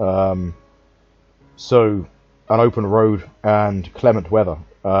operations. So, an open road and clement weather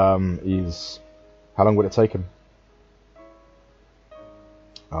is... How long would it take him?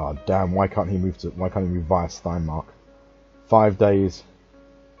 Oh, damn, why can't he move via Steinmark? 5 days.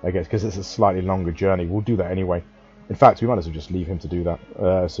 I guess, because it's a slightly longer journey. We'll do that anyway. In fact, we might as well just leave him to do that.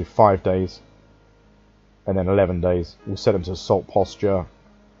 So 5 days. And then 11 days. We'll set him to assault posture.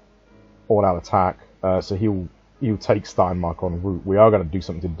 All-out attack. So he'll take Steinmark en route. We are going to do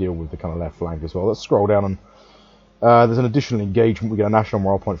something to deal with the kind of left flank as well. Let's scroll down, and there's an additional engagement. We get a national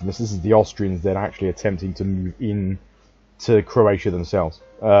morale point from this. This is the Austrians then actually attempting to move in to Croatia themselves.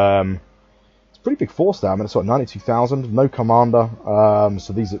 It's a pretty big force there. I mean, it's what, 92,000, no commander.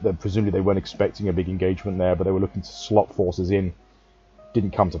 So presumably they weren't expecting a big engagement there, but they were looking to slot forces in.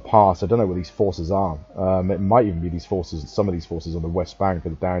 Didn't come to pass. I don't know where these forces are. It might even be these forces, some of these forces on the west bank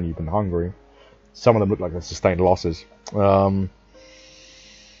of the Danube in Hungary. Some of them look like they've sustained losses.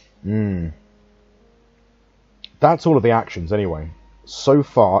 That's all of the actions anyway. So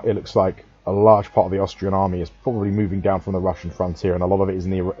far, it looks like a large part of the Austrian army is probably moving down from the Russian frontier, and a lot of it is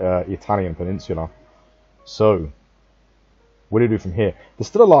in the Italian peninsula. So, what do we do from here? There's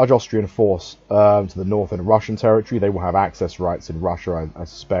still a large Austrian force to the north in Russian territory. They will have access rights in Russia, I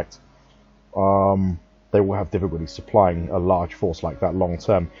suspect. They will have difficulty supplying a large force like that long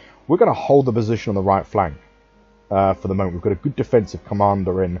term. We're going to hold the position on the right flank for the moment. We've got a good defensive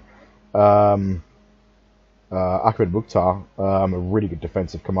commander in Ahmed Mukhtar, a really good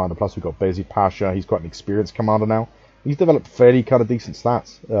defensive commander. Plus we've got Bezi Pasha. He's quite an experienced commander now. He's developed fairly kind of decent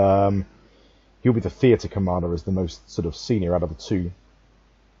stats. He'll be the theatre commander as the most sort of senior out of the two.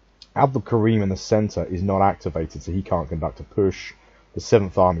 Abdul Karim in the centre is not activated, so he can't conduct a push. The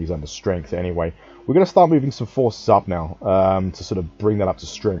 7th Army is under strength anyway. We're going to start moving some forces up now to sort of bring that up to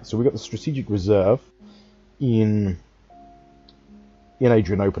strength. So we've got the Strategic Reserve in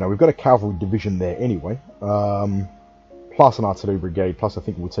Adrianople. Now we've got a cavalry division there anyway, plus an artillery brigade, plus I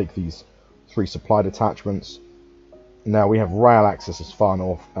think we'll take these 3 supply detachments. Now we have rail access as far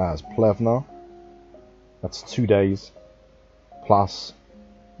north as Plevna. That's 2 days, plus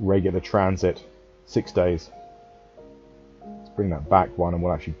regular transit, 6 days. Let's bring that back one, and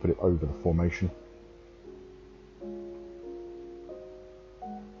we'll actually put it over the formation.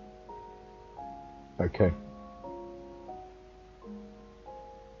 Okay.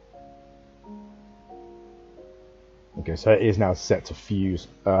 Okay, so it is now set to fuse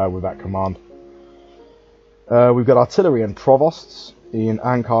with that command. We've got artillery and provosts in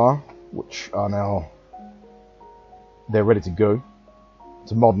Ankara, which are now... They're ready to go.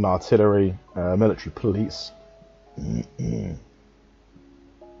 It's a modern artillery, military police. We'll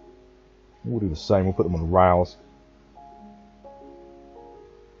do the same, we'll put them on rails.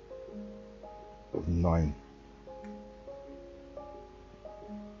 9.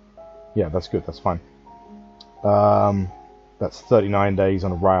 Yeah, that's good, that's fine. That's 39 days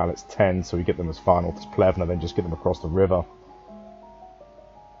on a rail, it's 10, so we get them as far north as Plevna, then just get them across the river.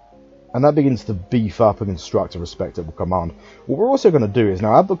 And that begins to beef up and construct a respectable command. What we're also going to do is,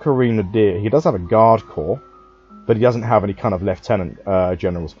 now Abdul Karim Nadir, he does have a guard corps, but he doesn't have any kind of lieutenant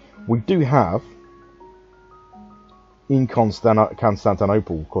generals. We do have, in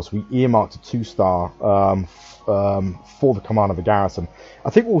Constantinople, of course, we earmarked a 2-star for the command of the garrison. I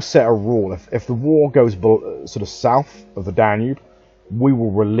think we'll set a rule, if the war goes sort of south of the Danube, we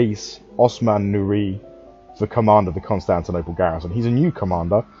will release Osman Nuri for command of the Constantinople garrison. He's a new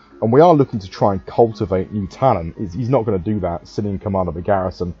commander, and we are looking to try and cultivate new talent. He's not going to do that sitting in command of a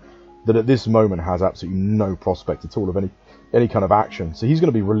garrison that at this moment has absolutely no prospect at all of any kind of action. So he's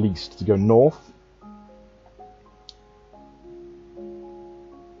going to be released to go north.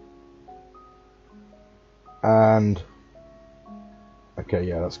 And okay,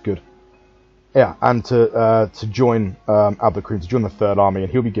 yeah, that's good. Yeah, and to join Abdulkarim, to join the Third Army,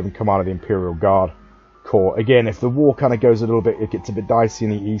 and he'll be given command of the Imperial Guard Corps. Again, if the war kind of goes a little bit, it gets a bit dicey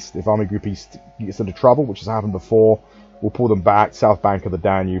in the east. If Army Group East gets into trouble, which has happened before, we'll pull them back, south bank of the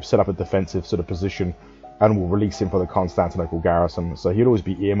Danube, set up a defensive sort of position, and we'll release him for the Constantinople garrison. So he'll always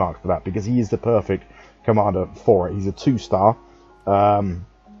be earmarked for that, because he is the perfect commander for it. He's a 2-star.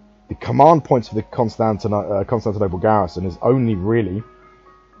 The command points for the Constantinople garrison is only really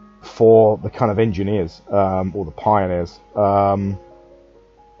for the kind of engineers, or the pioneers.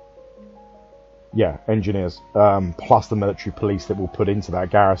 Yeah, engineers, plus the military police that we'll put into that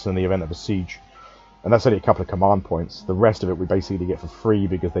garrison in the event of a siege. And that's only a couple of command points. The rest of it we basically get for free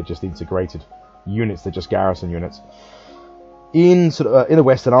because they're just integrated units, they're just garrison units. In the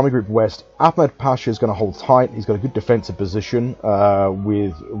West, in Army Group West, Ahmed Pasha is going to hold tight. He's got a good defensive position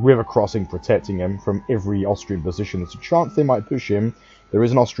with river crossing protecting him from every Austrian position. There's a chance they might push him. There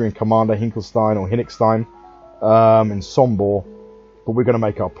is an Austrian commander, Hinkelstein or Hinnickstein, in Sombor, but we're going to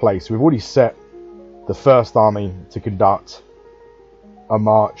make our place. We've already set the First Army to conduct a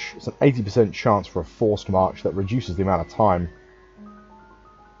march. It's an 80% chance for a forced march. That reduces the amount of time.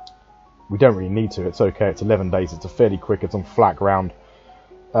 We don't really need to. It's okay. It's 11 days. It's a fairly quick. It's on flat ground.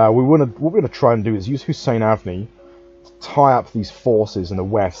 What we're going to try and do is use Hussein Avni to tie up these forces in the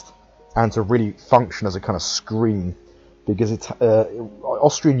west and to really function as a kind of screen, because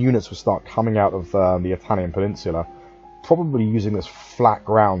Austrian units will start coming out of the Italian peninsula, probably using this flat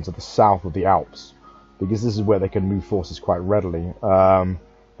ground to the south of the Alps, because this is where they can move forces quite readily.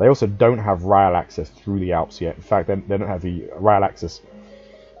 They also don't have rail access through the Alps yet. In fact, they don't have the rail access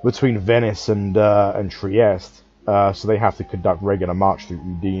between Venice and Trieste, so they have to conduct regular march through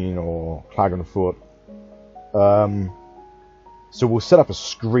Udine or Klagenfurt. So we'll set up a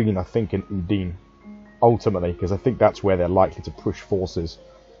screen, I think, in Udine, ultimately, because I think that's where they're likely to push forces,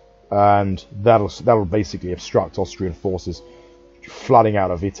 and that'll basically obstruct Austrian forces flooding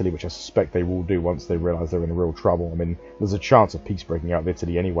out of Italy, which I suspect they will do once they realise they're in real trouble. I mean, there's a chance of peace breaking out of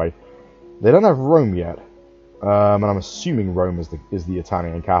Italy anyway. They don't have Rome yet, and I'm assuming Rome is the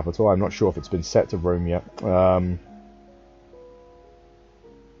Italian capital. I'm not sure if it's been set to Rome yet.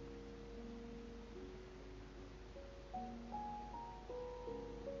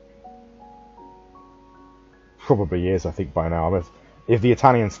 Probably is, I think, by now. If the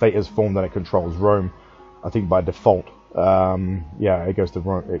Italian state is formed and it controls Rome, I think by default, yeah, it goes to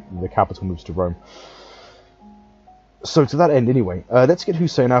Rome. The capital moves to Rome. So to that end, anyway, let's get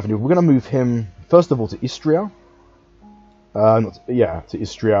Hussein Avni. We're going to move him first of all to Istria. To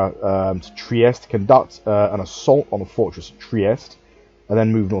Istria, to Trieste, conduct an assault on the fortress of Trieste, and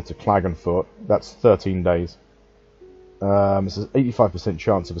then move north to Klagenfurt. That's 13 days. It's an 85%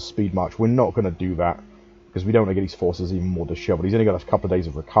 chance of a speed march. We're not going to do that, because we don't want to get his forces even more disheveled. He's only got a couple of days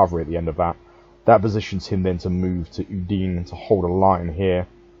of recovery at the end of that. That positions him then to move to Udine to hold a line here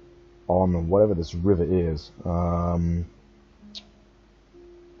on whatever this river is.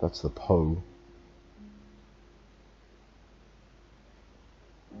 That's the Po.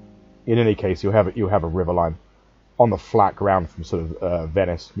 In any case, you'll have a river line on the flat ground from sort of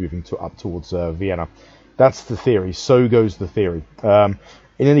Venice, moving up towards Vienna. That's the theory. So goes the theory. In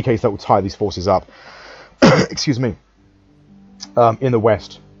any case, that will tie these forces up. Excuse me. In the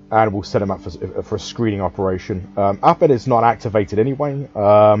west, and we'll set him up for a screening operation. Ahmed is not activated anyway.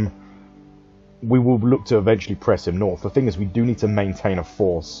 We will look to eventually press him north. The thing is, we do need to maintain a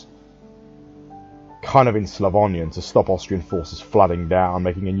force kind of in Slavonian to stop Austrian forces flooding down,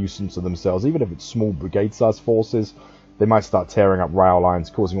 making a nuisance of themselves. Even if it's small brigade-sized forces, they might start tearing up rail lines,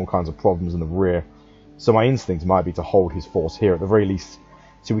 causing all kinds of problems in the rear. So my instinct might be to hold his force here at the very least.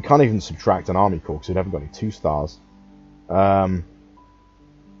 See, we can't even subtract an army corps because we haven't got any 2-stars. But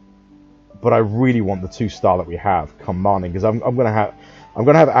I really want the 2-star that we have commanding, because I'm going to have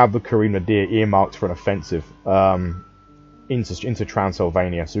Abdulkarim Nadir earmarked for an offensive into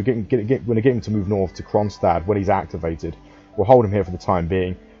Transylvania. So we're going to get him to move north to Kronstadt when he's activated. We'll hold him here for the time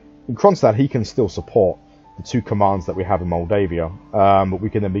being. In Kronstadt, he can still support the 2 commands that we have in Moldavia, but we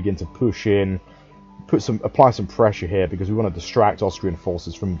can then begin to push in, apply some pressure here, because we want to distract Austrian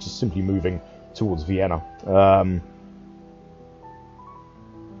forces from just simply moving towards Vienna.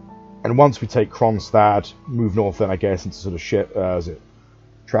 And once we take Kronstadt, move north then I guess into sort of is it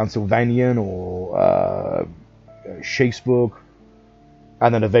Transylvanian or Schacebourg,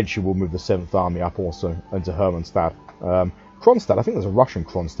 and then eventually we'll move the 7th Army up also into Hermannstadt. Kronstadt, I think there's a Russian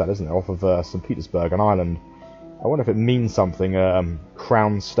Kronstadt, isn't there, off of St. Petersburg, an island. I wonder if it means something,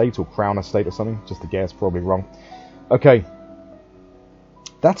 Crown State or Crown Estate or something, just a guess, probably wrong. Okay,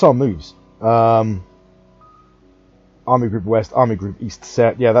 that's our moves. Army Group West, Army Group East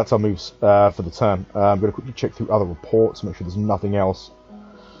set. Yeah, that's our moves for the turn. I'm going to quickly check through other reports, make sure there's nothing else.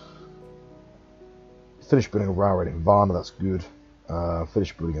 Finish building a railroad in Vienna, that's good.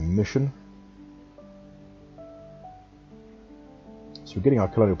 Finish building a mission. So we're getting our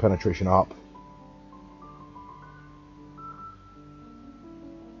colonial penetration up.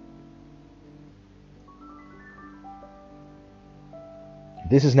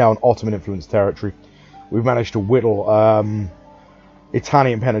 This is now an Ottoman influenced territory. We've managed to whittle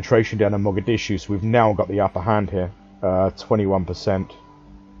Italian penetration down in Mogadishu, so we've now got the upper hand here, 21%.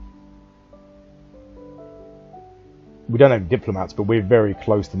 We don't have diplomats, but we're very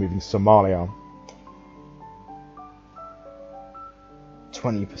close to moving Somalia.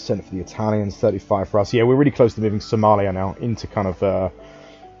 20% for the Italians, 35% for us. Yeah, we're really close to moving Somalia now into kind of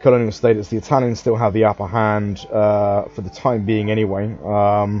colonial status. The Italians still have the upper hand for the time being anyway.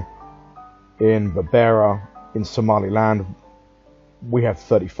 In Berbera, in Somaliland, we have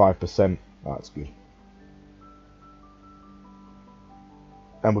 35%. That's good.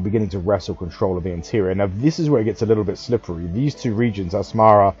 And we're beginning to wrestle control of the interior. Now, this is where it gets a little bit slippery. These two regions,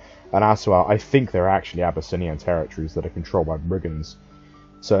 Asmara and Aswar, I think they're actually Abyssinian territories that are controlled by brigands.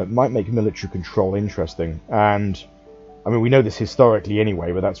 So it might make military control interesting. And, I mean, we know this historically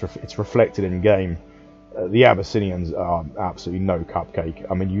anyway, but it's reflected in game. The Abyssinians are absolutely no cupcake.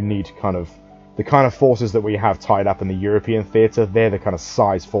 I mean, you need the kind of forces that we have tied up in the European theatre. They're the kind of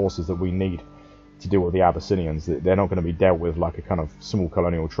size forces that we need to deal with the Abyssinians. They're not going to be dealt with like a kind of small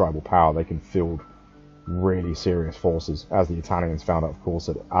colonial tribal power. They can field really serious forces, as the Italians found out, of course,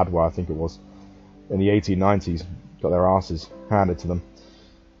 at Adwa, I think it was, in the 1890s. Got their asses handed to them.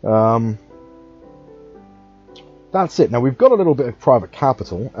 That's it. Now, we've got a little bit of private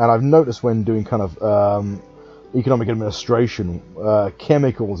capital, and I've noticed when doing kind of economic administration,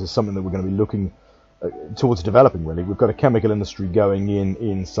 chemicals is something that we're going to be looking towards developing, really. We've got a chemical industry going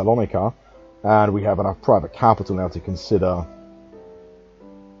in Salonika, and we have enough private capital now to consider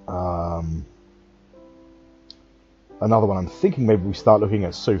another one. I'm thinking maybe we start looking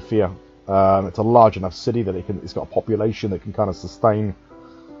at Sofia. It's a large enough city that it's got a population that can kind of sustain.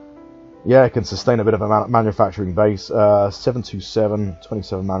 Yeah, it can sustain a bit of a manufacturing base. 727,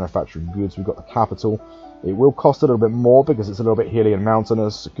 27 manufacturing goods. We've got the capital. It will cost a little bit more because it's a little bit hilly and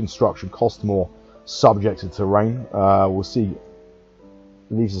mountainous. Construction costs more, subject to terrain. We'll see.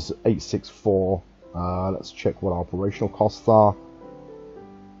 It leaves us at 864. Let's check what our operational costs are.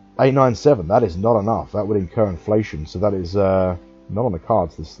 897. That is not enough. That would incur inflation, so that is not on the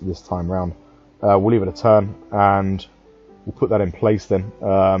cards this time round. We'll leave it a turn, and we'll put that in place then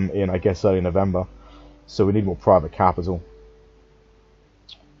in, I guess, early November. So we need more private capital.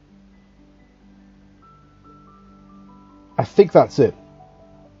 I think that's it.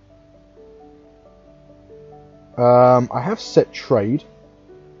 I have set trade.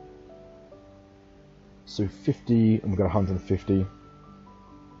 So 50, and we've got 150.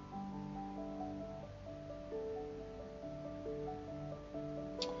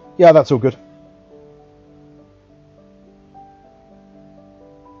 Yeah, that's all good.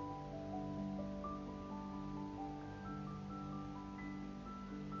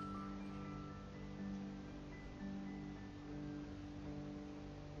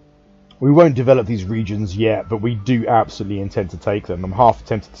 We won't develop these regions yet, but we do absolutely intend to take them. I'm half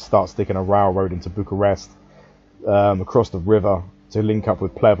tempted to start sticking a railroad into Bucharest across the river to link up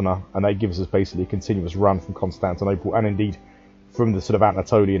with Plevna, and that gives us basically a continuous run from Constantinople and indeed from the sort of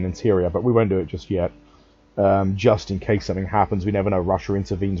Anatolian interior, but we won't do it just yet. Just in case something happens, we never know. Russia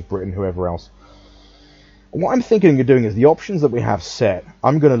intervenes, Britain, whoever else. What I'm thinking of doing is the options that we have set,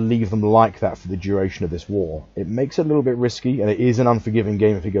 I'm going to leave them like that for the duration of this war. It makes it a little bit risky, and it is an unforgiving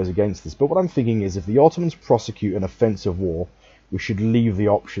game if it goes against us. But what I'm thinking is if the Ottomans prosecute an offensive war, we should leave the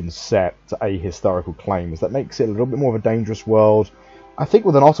options set to ahistorical claims. That makes it a little bit more of a dangerous world. I think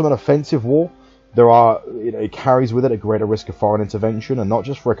with an Ottoman offensive war, it carries with it a greater risk of foreign intervention, and not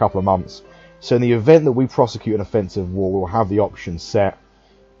just for a couple of months. So in the event that we prosecute an offensive war, we'll have the options set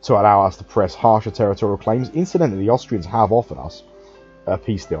to allow us to press harsher territorial claims. Incidentally, the Austrians have offered us a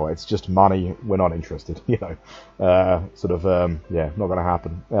peace deal. It's just money. We're not interested, yeah, not going to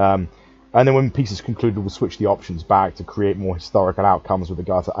happen. And then when peace is concluded, we'll switch the options back to create more historical outcomes with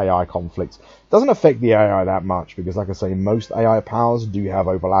regard to AI conflicts. Doesn't affect the AI that much, because like I say, most AI powers do have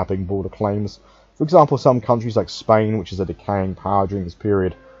overlapping border claims. For example, some countries like Spain, which is a decaying power during this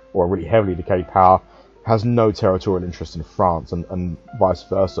period, or a really heavily decayed power, has no territorial interest in France, and vice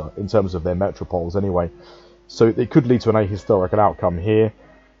versa, in terms of their metropoles anyway. So it could lead to an ahistorical outcome here,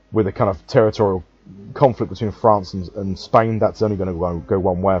 with a kind of territorial conflict between France and Spain. That's only going to go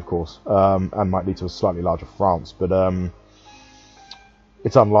one way, of course, and might lead to a slightly larger France, but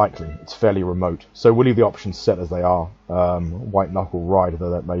it's unlikely. It's fairly remote. So we'll leave the options set as they are, white knuckle ride,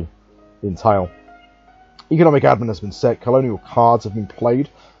 though that may entail. Economic admin has been set. Colonial cards have been played.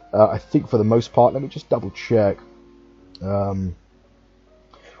 I think for the most part. Let me just double check. We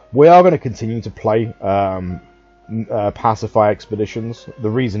are going to continue to play pacify expeditions. The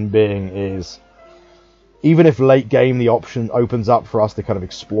reason being is, even if late game the option opens up for us to kind of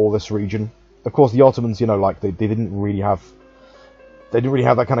explore this region. Of course, the Ottomans, you know, like they didn't really have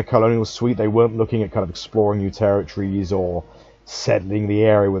that kind of colonial suite. They weren't looking at kind of exploring new territories or settling the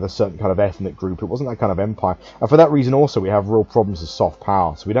area with a certain kind of ethnic group. It wasn't that kind of empire. And for that reason also, we have real problems with soft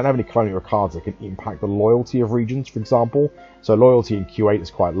power. So we don't have any colonial cards that can impact the loyalty of regions, for example. So loyalty in Q8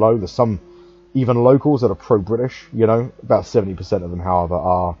 is quite low. There's some even locals that are pro-British, you know. About 70% of them, however,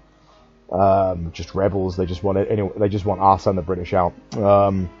 are just rebels. They just want us and the British out.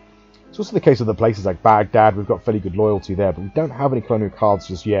 It's also the case with the places like Baghdad. We've got fairly good loyalty there, but we don't have any colonial cards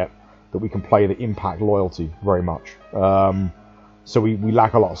just yet that we can play that impact loyalty very much. So we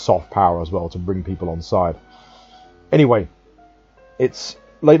lack a lot of soft power as well to bring people on side. Anyway, it's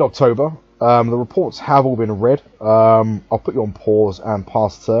late October. The reports have all been read. I'll put you on pause and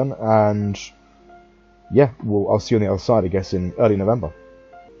pass turn, and yeah, I'll see you on the other side, I guess, in early November.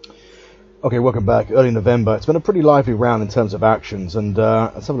 Okay, welcome back. Early November. It's been a pretty lively round in terms of actions, and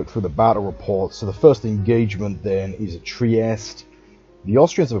let's have a look through the battle reports. So the first engagement then is at Trieste. The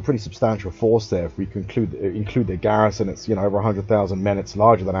Austrians have a pretty substantial force there. If we include their garrison, it's, you know, over 100,000 men. It's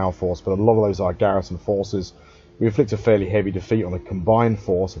larger than our force, but a lot of those are garrison forces. We inflict a fairly heavy defeat on a combined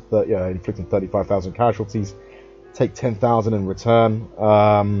force, inflicting 35,000 casualties. Take 10,000 in return.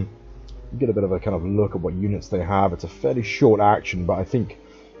 You get a bit of a kind of look at what units they have. It's a fairly short action, but I think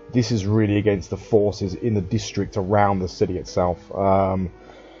this is really against the forces in the district around the city itself.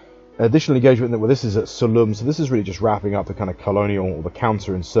 Additional engagement, well, this is at Sulum, so this is really just wrapping up the kind of colonial or the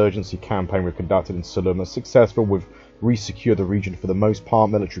counter-insurgency campaign we've conducted in Sulum. As successful, we've re-secured the region for the most part.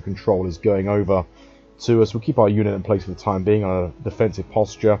 Military control is going over to us. We'll keep our unit in place for the time being on a defensive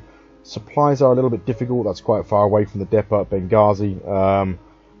posture. Supplies are a little bit difficult. That's quite far away from the depot at Benghazi.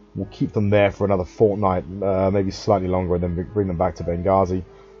 We'll keep them there for another fortnight, maybe slightly longer, and then bring them back to Benghazi.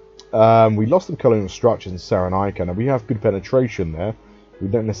 We lost some colonial structures in Cyrenaica. Now, we have good penetration there. We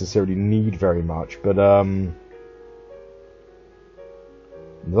don't necessarily need very much, but there's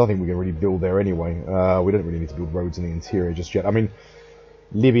nothing we can really build there anyway. We don't really need to build roads in the interior just yet. I mean,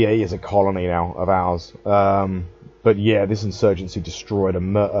 Libya is a colony now of ours, but yeah, this insurgency destroyed a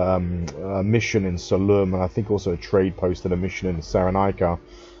mission in Sulum, and I think also a trade post and a mission in Cyrenaica.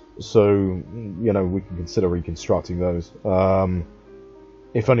 So, you know, we can consider reconstructing those.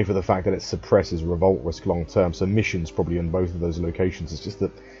 If only for the fact that it suppresses revolt risk long term. So missions probably in both of those locations. It's just that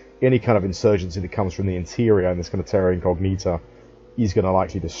any kind of insurgency that comes from the interior and this kind of terra incognita is going to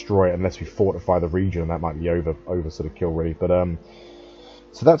likely destroy it unless we fortify the region, and that might be over sort of kill ready. But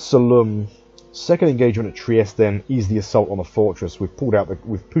so that's Sulum. Second engagement at Trieste then is the assault on the fortress. We've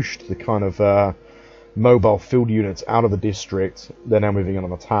pushed the kind of mobile field units out of the district. They're now moving in on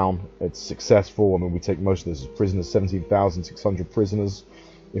the town. It's successful. I mean, we take most of this as prisoners, 17,600 prisoners.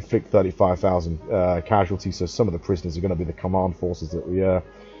 Inflict 35,000 casualties, so some of the prisoners are going to be the command forces that we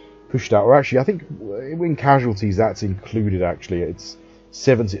pushed out. Or actually, I think in casualties that's included, actually. It's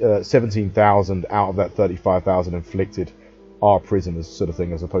 17,000 out of that 35,000 inflicted are prisoners, sort of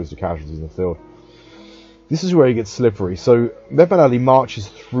thing, as opposed to casualties in the field. This is where it gets slippery. So Mehmed Ali marches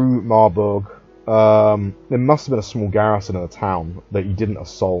through Marburg. There must have been a small garrison in the town that he didn't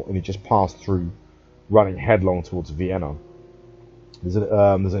assault, and he just passed through, running headlong towards Vienna. There's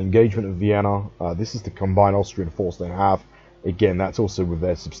an engagement in Vienna. This is the combined Austrian force they have. Again, that's also with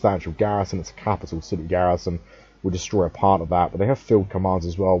their substantial garrison. It's a capital city garrison. We'll destroy a part of that, but they have field commands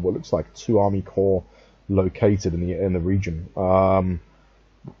as well. What looks like 2 army corps located in the region.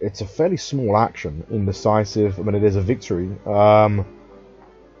 It's a fairly small action, indecisive. I mean, it is a victory,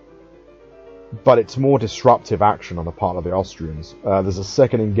 but it's more disruptive action on the part of the Austrians. There's a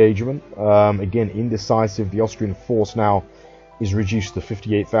second engagement. Again, indecisive. The Austrian force now is reduced to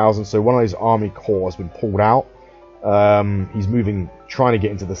 58,000. So one of those army corps has been pulled out. He's moving, trying to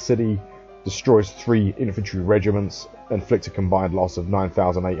get into the city. destroys 3 infantry regiments, inflict a combined loss of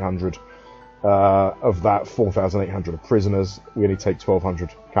 9,800. Of that, 4,800 are prisoners. We only take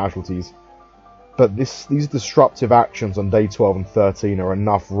 1,200 casualties. But these disruptive actions on day 12 and 13 are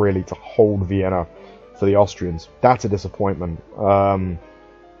enough really to hold Vienna for the Austrians. That's a disappointment.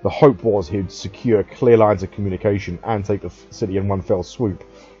 The hope was he'd secure clear lines of communication and take the city in one fell swoop.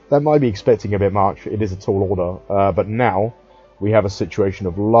 That might be expecting a bit much. It is a tall order. But now we have a situation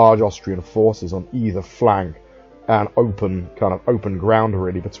of large Austrian forces on either flank and open ground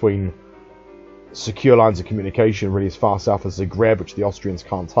really between secure lines of communication really as far south as Zagreb, which the Austrians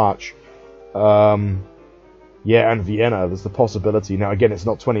can't touch. Yeah, and Vienna, there's the possibility. Now again, it's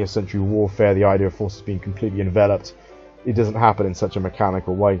not 20th century warfare, the idea of forces being completely enveloped. It doesn't happen in such a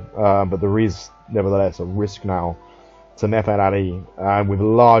mechanical way, but there is nevertheless a risk now to Mehmed Ali, and with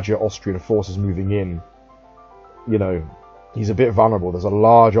larger Austrian forces moving in, you know, he's a bit vulnerable. There's a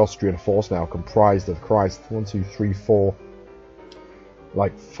large Austrian force now comprised of, Christ, 1, 2, 3, 4,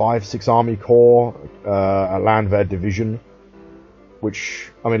 like 5, 6 army corps, a Landwehr division,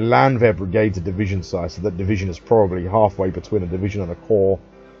 which, I mean, Landwehr brigade's a division size, so that division is probably halfway between a division and a corps,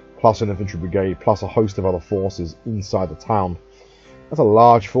 plus an infantry brigade, plus a host of other forces inside the town. That's a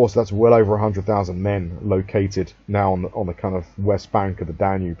large force. That's well over 100,000 men located now on the kind of west bank of the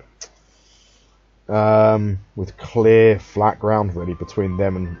Danube, with clear flat ground really between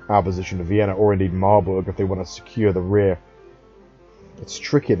them and our position of Vienna, or indeed Marburg if they want to secure the rear. It's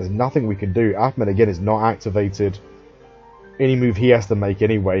tricky. There's nothing we can do. Ahmed again is not activated. Any move he has to make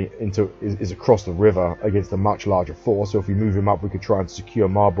anyway is across the river against a much larger force. So if we move him up, we could try and secure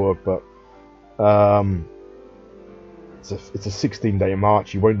Marburg, but it's a 16-day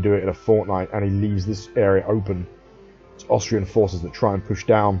march. He won't do it in a fortnight, and he leaves this area open to Austrian forces that try and push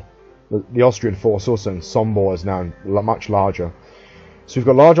down. The Austrian force also in Sombor is now much larger. So we've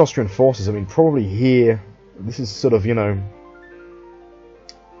got large Austrian forces. I mean, probably here, this is sort of, you know,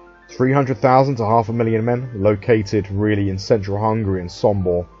 300,000 to 500,000 men located really in central Hungary and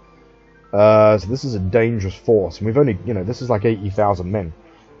Sombor. So this is a dangerous force. And we've only, you know, this is like 80,000 men.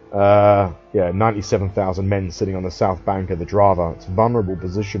 Yeah, 97,000 men sitting on the south bank of the Drava. It's a vulnerable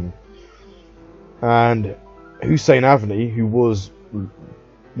position. And Hussein Avni, who was,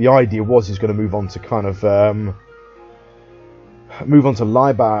 the idea was he's going to move on to kind of, move on to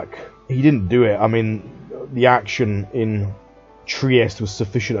Laibach. He didn't do it. I mean, the action in Trieste was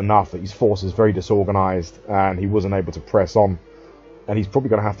sufficient enough that his force is very disorganized and he wasn't able to press on, and he's probably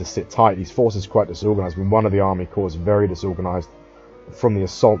going to have to sit tight. His force is quite disorganized. I mean, one of the army corps is very disorganized from the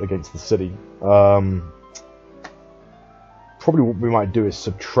assault against the city. Probably what we might do is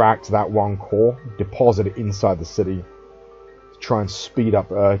subtract that one corps, deposit it inside the city to try and speed up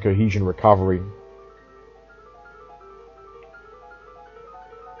cohesion recovery,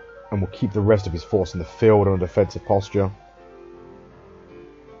 and we'll keep the rest of his force in the field on a defensive posture.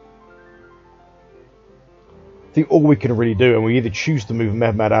 I think all we can really do, and we either choose to move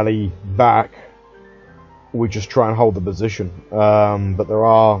Mehmed Ali back, or we just try and hold the position. But there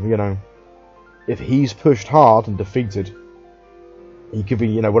are, you know, if he's pushed hard and defeated, he could be,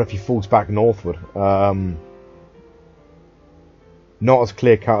 you know, what if he falls back northward? Not as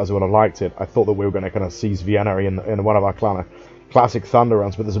clear cut as I would have liked it. I thought that we were going to kind of seize Vienna in one of our kind of classic thunder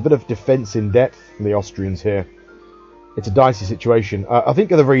rounds, but there's a bit of defense in depth from the Austrians here. It's a dicey situation. I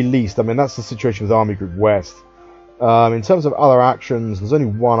think at the very least, I mean, that's the situation with Army Group West. In terms of other actions, there's only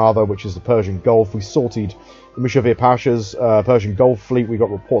one other, which is the Persian Gulf. We sorted the Mushavir Pasha's Persian Gulf fleet. We got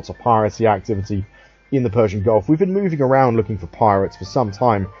reports of piracy activity in the Persian Gulf. We've been moving around looking for pirates for some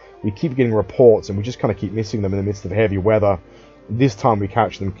time. We keep getting reports, and we just kind of keep missing them in the midst of heavy weather. This time we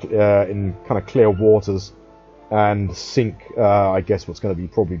catch them in kind of clear waters and sink, I guess, what's going to be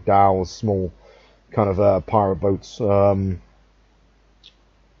probably dhows, small kind of pirate boats.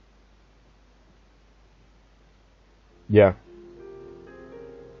 Yeah.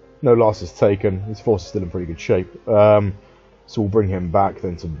 No losses taken. His force is still in pretty good shape. So we'll bring him back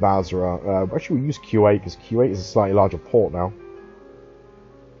then to Basra. Actually, we'll use Q8 because Q8 is a slightly larger port now.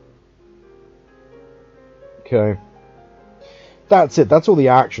 Okay. That's it. That's all the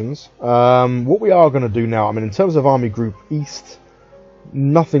actions. What we are going to do now, I mean, in terms of Army Group East,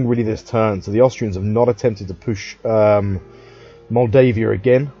 nothing really this turn. So the Austrians have not attempted to push Moldavia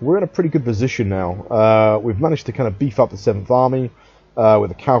again. We're in a pretty good position now. We've managed to kind of beef up the 7th Army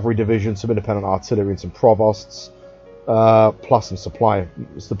with a cavalry division, some independent artillery and some provosts, plus some supply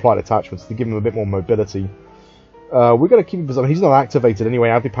detachments to give him a bit more mobility. We're going to keep him position. He's not activated anyway.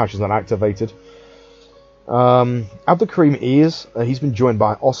 Abdi Pasha's not activated. Abdul Karim is. He's been joined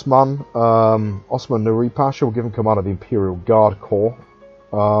by Osman. Osman Nuri Pasha will give him command of the Imperial Guard Corps.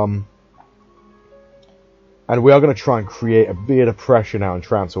 And we are going to try and create a bit of pressure now in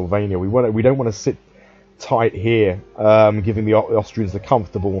Transylvania. We don't want to sit tight here, giving the Austrians the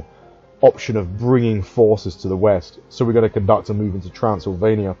comfortable option of bringing forces to the west. So we're going to conduct a move into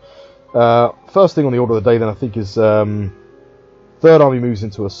Transylvania. First thing on the order of the day then I think is Third Army moves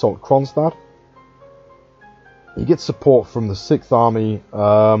into assault Kronstadt. He gets support from the 6th Army.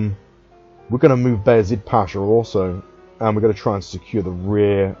 We're going to move Bayezid Pasha also, and we're going to try and secure the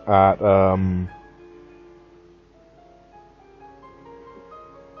rear at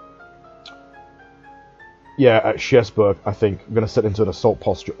at Schesburg. I think we're going to set into an assault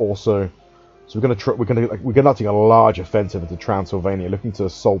posture also. So we're conducting a large offensive into Transylvania, looking to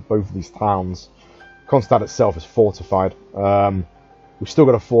assault both of these towns. Kronstadt itself is fortified. We've still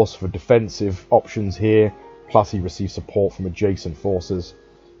got a force for defensive options here, plus he receives support from adjacent forces.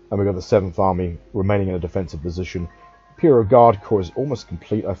 And we've got the 7th Army remaining in a defensive position. Imperial Guard Corps is almost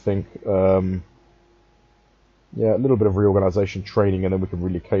complete, I think. Yeah, a little bit of reorganization, training, and then we can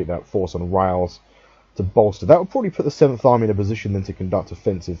relocate that force on rails to bolster. That would probably put the 7th Army in a position then to conduct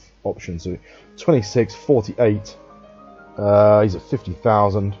offensive options. So 26, 48. He's at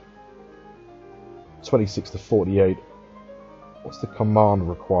 50,000. 26 to 48. What's the command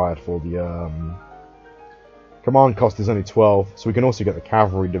required for the... Command cost is only 12, so we can also get the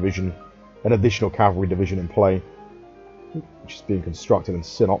cavalry division, an additional cavalry division in play, which is being constructed in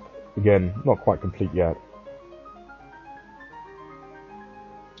Sinop. Again, not quite complete yet.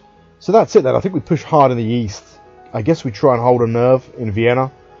 So that's it then. I think we push hard in the east. I guess we try and hold a nerve in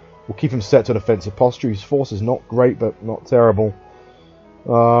Vienna. We'll keep him set to an offensive posture. His force is not great, but not terrible.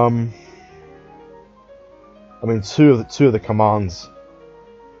 I mean, two of the commands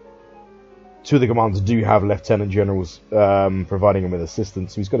do have lieutenant generals providing him with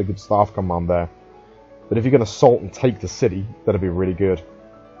assistance, so he's got a good staff command there. But if you're going to assault and take the city, that'd be really good.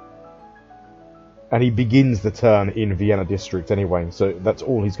 And he begins the turn in Vienna district anyway, so that's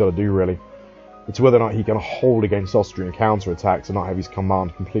all he's got to do really. It's whether or not he can hold against Austrian counterattacks and not have his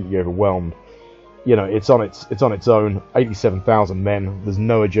command completely overwhelmed. You know, it's on its own. 87,000 men. There's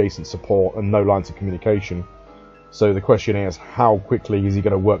no adjacent support and no lines of communication. So the question is, how quickly is he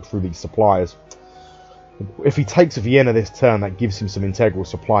going to work through these supplies? If he takes Vienna this turn, that gives him some integral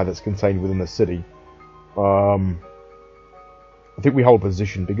supply that's contained within the city. I think we hold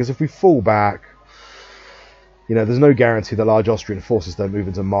position, because if we fall back, you know, there's no guarantee that large Austrian forces don't move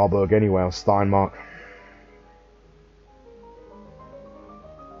into Marburg anyway, or Steinmark.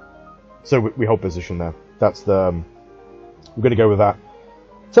 So we hold position there. That's the... we're going to go with that.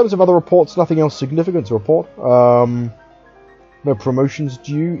 In terms of other reports, nothing else significant to report. No promotions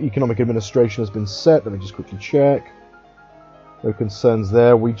due. Economic administration has been set. Let me just quickly check. No concerns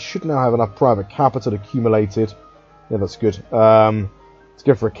there. We should now have enough private capital accumulated. Yeah, that's good. Let's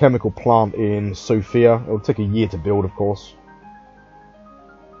go for a chemical plant in Sofia. It'll take a year to build, of course.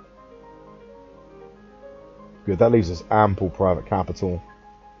 Good, that leaves us ample private capital.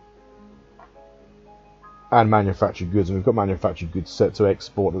 And manufactured goods. And we've got manufactured goods set to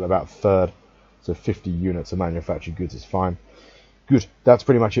export at about a third. So 50 units of manufactured goods is fine. Good, that's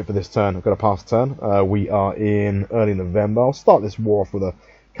pretty much it for this turn. I've got a pass turn. We are in early November. I'll start this war off with a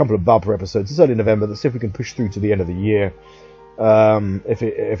couple of bumper episodes. It's early November. Let's see if we can push through to the end of the year.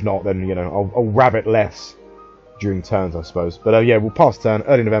 If not, then, you know, I'll rabbit less during turns, I suppose. But yeah, we'll pass turn,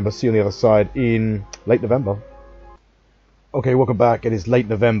 early November, see you on the other side in late November. Okay, welcome back. It is late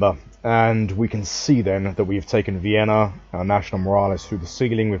November, and we can see then that we've taken Vienna. Our national morale is through the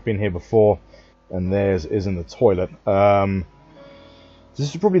ceiling. We've been here before, and theirs is in the toilet.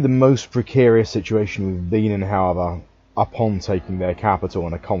 This is probably the most precarious situation we've been in, however, upon taking their capital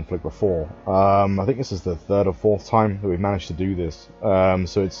in a conflict before. I think this is the third or fourth time that we've managed to do this,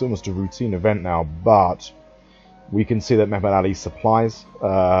 so it's almost a routine event now, but we can see that Mehmed Ali's supplies,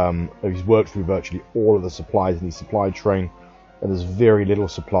 he's worked through virtually all of the supplies in his supply train, and there's very little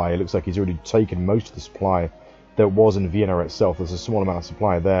supply. It looks like he's already taken most of the supply that was in Vienna itself. There's a small amount of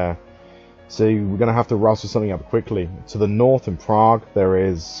supply there, so we're going to have to rustle something up quickly. To the north in Prague, there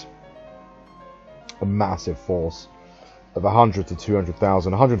is a massive force of 100 to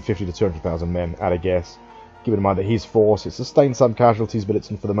 200,000, 150 to 200,000 men at a guess. Keep in mind that his force, it sustained some casualties, but it's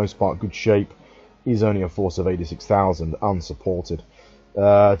in, for the most part, good shape. He's only a force of 86,000, unsupported.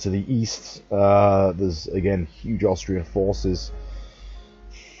 To the east, there's, again, huge Austrian forces.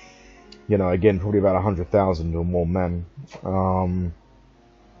 You know, again, probably about 100,000 or more men.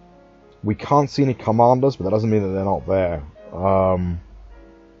 We can't see any commanders, but that doesn't mean that they're not there.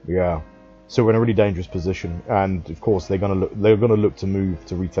 Yeah. So we're in a really dangerous position, and of course they're gonna look to move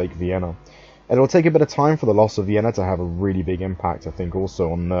to retake Vienna, and it'll take a bit of time for the loss of Vienna to have a really big impact. I think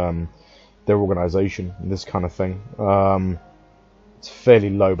also on their organisation and this kind of thing. It's fairly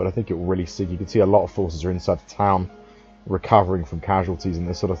low, but I think it will really sink. You can see a lot of forces are inside the town, recovering from casualties and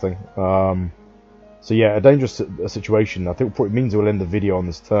this sort of thing. So yeah, a dangerous situation. I think it means we'll end the video on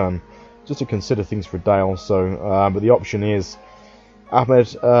this turn, just to consider things for a day or so. But the option is,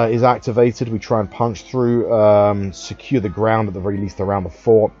 Ahmed is activated. We try and punch through, secure the ground at the very least around the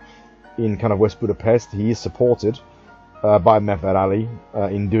fort in kind of West Budapest. He is supported by Mehmed Ali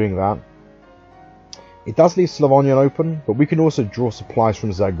in doing that. It does leave Slavonian open, but we can also draw supplies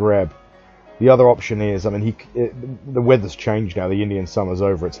from Zagreb. The other option is, I mean, the weather's changed now. The Indian summer's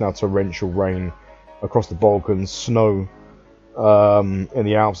over. It's now torrential rain across the Balkans. Snow in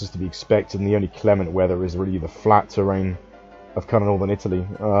the Alps is to be expected, and the only clement weather is really the flat terrain of kind of northern Italy.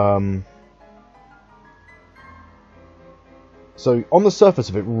 So on the surface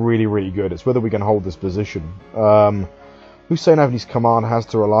of it, really, really good. It's whether we can hold this position. Hussein Avni's command has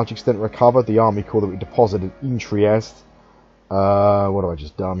to a large extent recovered. The army corps that we deposited in Trieste. What have I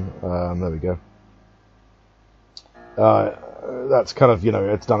just done? There we go. That's kind of, you know,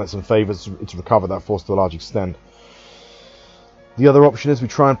 it's done it some favours. It's recovered that force to a large extent. The other option is we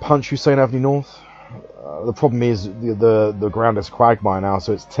try and punch Hussein Avni north. The problem is the ground is quagmire now,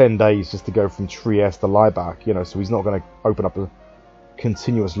 so it's 10 days just to go from Trieste to Laibach, you know, so he's not going to open up a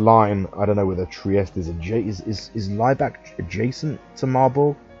continuous line. I don't know whether Trieste is Laibach adjacent to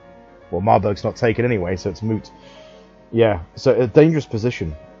Marburg? Well, Marburg's not taken anyway, so it's moot. Yeah, so a dangerous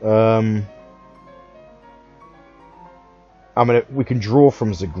position. I mean, we can draw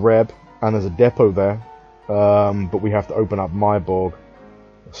from Zagreb, and there's a depot there, but we have to open up Marburg.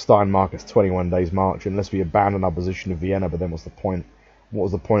 Steinmark, it's 21 days march, unless we abandon our position in Vienna, but then what's the point? What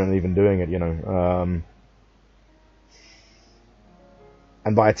was the point in even doing it, you know?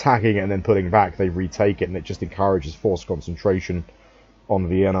 And by attacking it and then pulling back, they retake it, and it just encourages force concentration on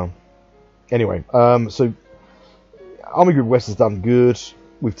Vienna. Anyway, so Army Group West has done good.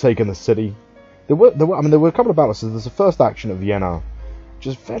 We've taken the city. There were a couple of battles. So there's the first action at Vienna,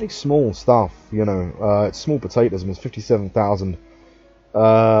 just fairly small stuff, you know. It's small potatoes. I mean, it's 57,000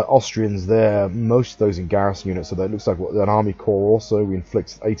 Austrians there. Most of those in garrison units. So that looks like an army corps. Also, we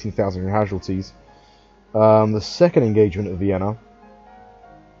inflict 18,000 casualties. The second engagement at Vienna,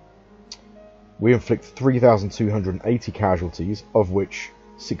 we inflict 3,280 casualties, of which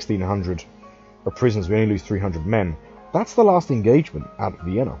 1,600 are prisoners. We only lose 300 men. That's the last engagement at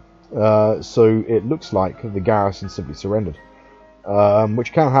Vienna. So it looks like the garrison simply surrendered,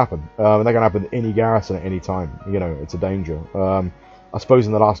 which can happen. That can happen to any garrison at any time. You know, it's a danger. I suppose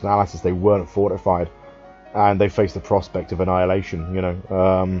in the last analysis they weren't fortified, and they faced the prospect of annihilation. You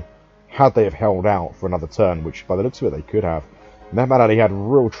know, had they have held out for another turn, which by the looks of it they could have, Mehmed Ali had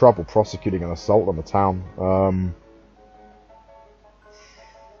real trouble prosecuting an assault on the town.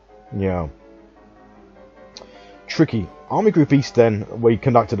 Yeah. Tricky. Army Group East then, we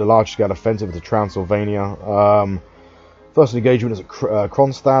conducted a large-scale offensive into Transylvania. First engagement is at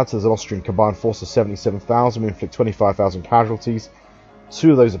Kronstadt. There's an Austrian combined force of 77,000. We inflict 25,000 casualties.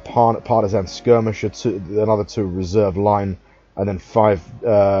 2 of those are partisan skirmisher, another 2 reserve line, and then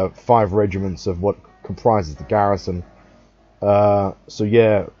 5 regiments of what comprises the garrison. So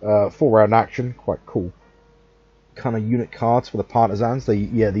yeah, 4-round action, quite cool. Kind of unit cards for the partisans.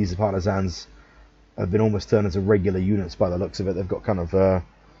 These partisans have been almost turned into regular units by the looks of it. They've got kind of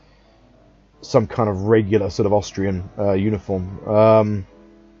some kind of regular sort of Austrian uniform.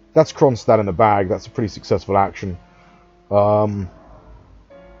 That's Kronstadt in the bag. That's a pretty successful action. The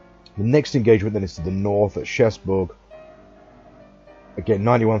next engagement then is to the north at Schesburg. Again,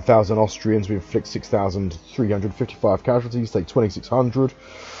 91,000 Austrians. We inflict 6,355 casualties, take 2,600.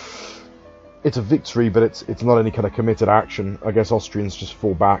 It's a victory, but it's not any kind of committed action. I guess Austrians just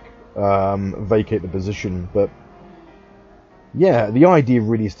fall back, vacate the position. But yeah, the idea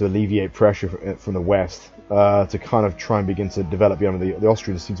really is to alleviate pressure from the west, to kind of try and begin to develop. You know, the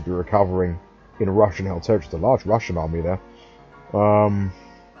Austrians seem to be recovering in Russian-held territory. It's a large Russian army there.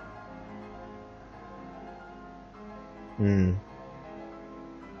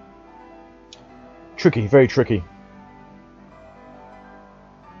 Tricky, very tricky.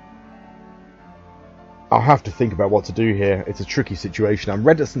 I'll have to think about what to do here. It's a tricky situation. I'm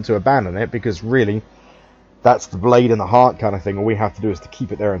reticent to abandon it because really, that's the blade in the heart kind of thing. All we have to do is to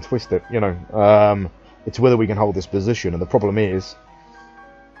keep it there and twist it. You know, it's whether we can hold this position. And the problem is,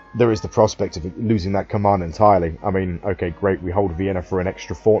 there is the prospect of losing that command entirely. I mean, okay, great, we hold Vienna for an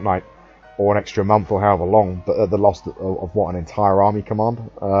extra fortnight or an extra month or however long, but at the loss of what, an entire army command,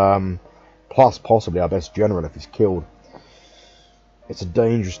 plus possibly our best general if he's killed. It's a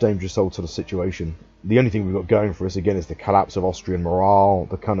dangerous, dangerous old sort of situation. The only thing we've got going for us, again, is the collapse of Austrian morale,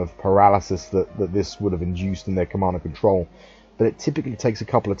 the kind of paralysis that this would have induced in their command and control. But it typically takes a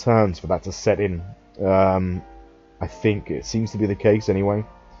couple of turns for that to set in. I think it seems to be the case anyway.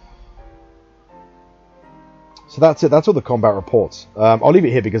 So that's it. That's all the combat reports. I'll leave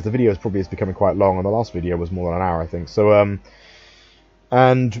it here because the video is becoming quite long, and the last video was more than an hour, I think. So,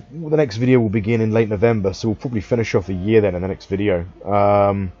 and the next video will begin in late November, so we'll probably finish off the year then in the next video.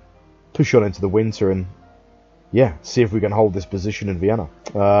 Push on into the winter and, yeah, see if we can hold this position in Vienna.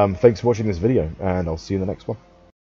 Thanks for watching this video, and I'll see you in the next one.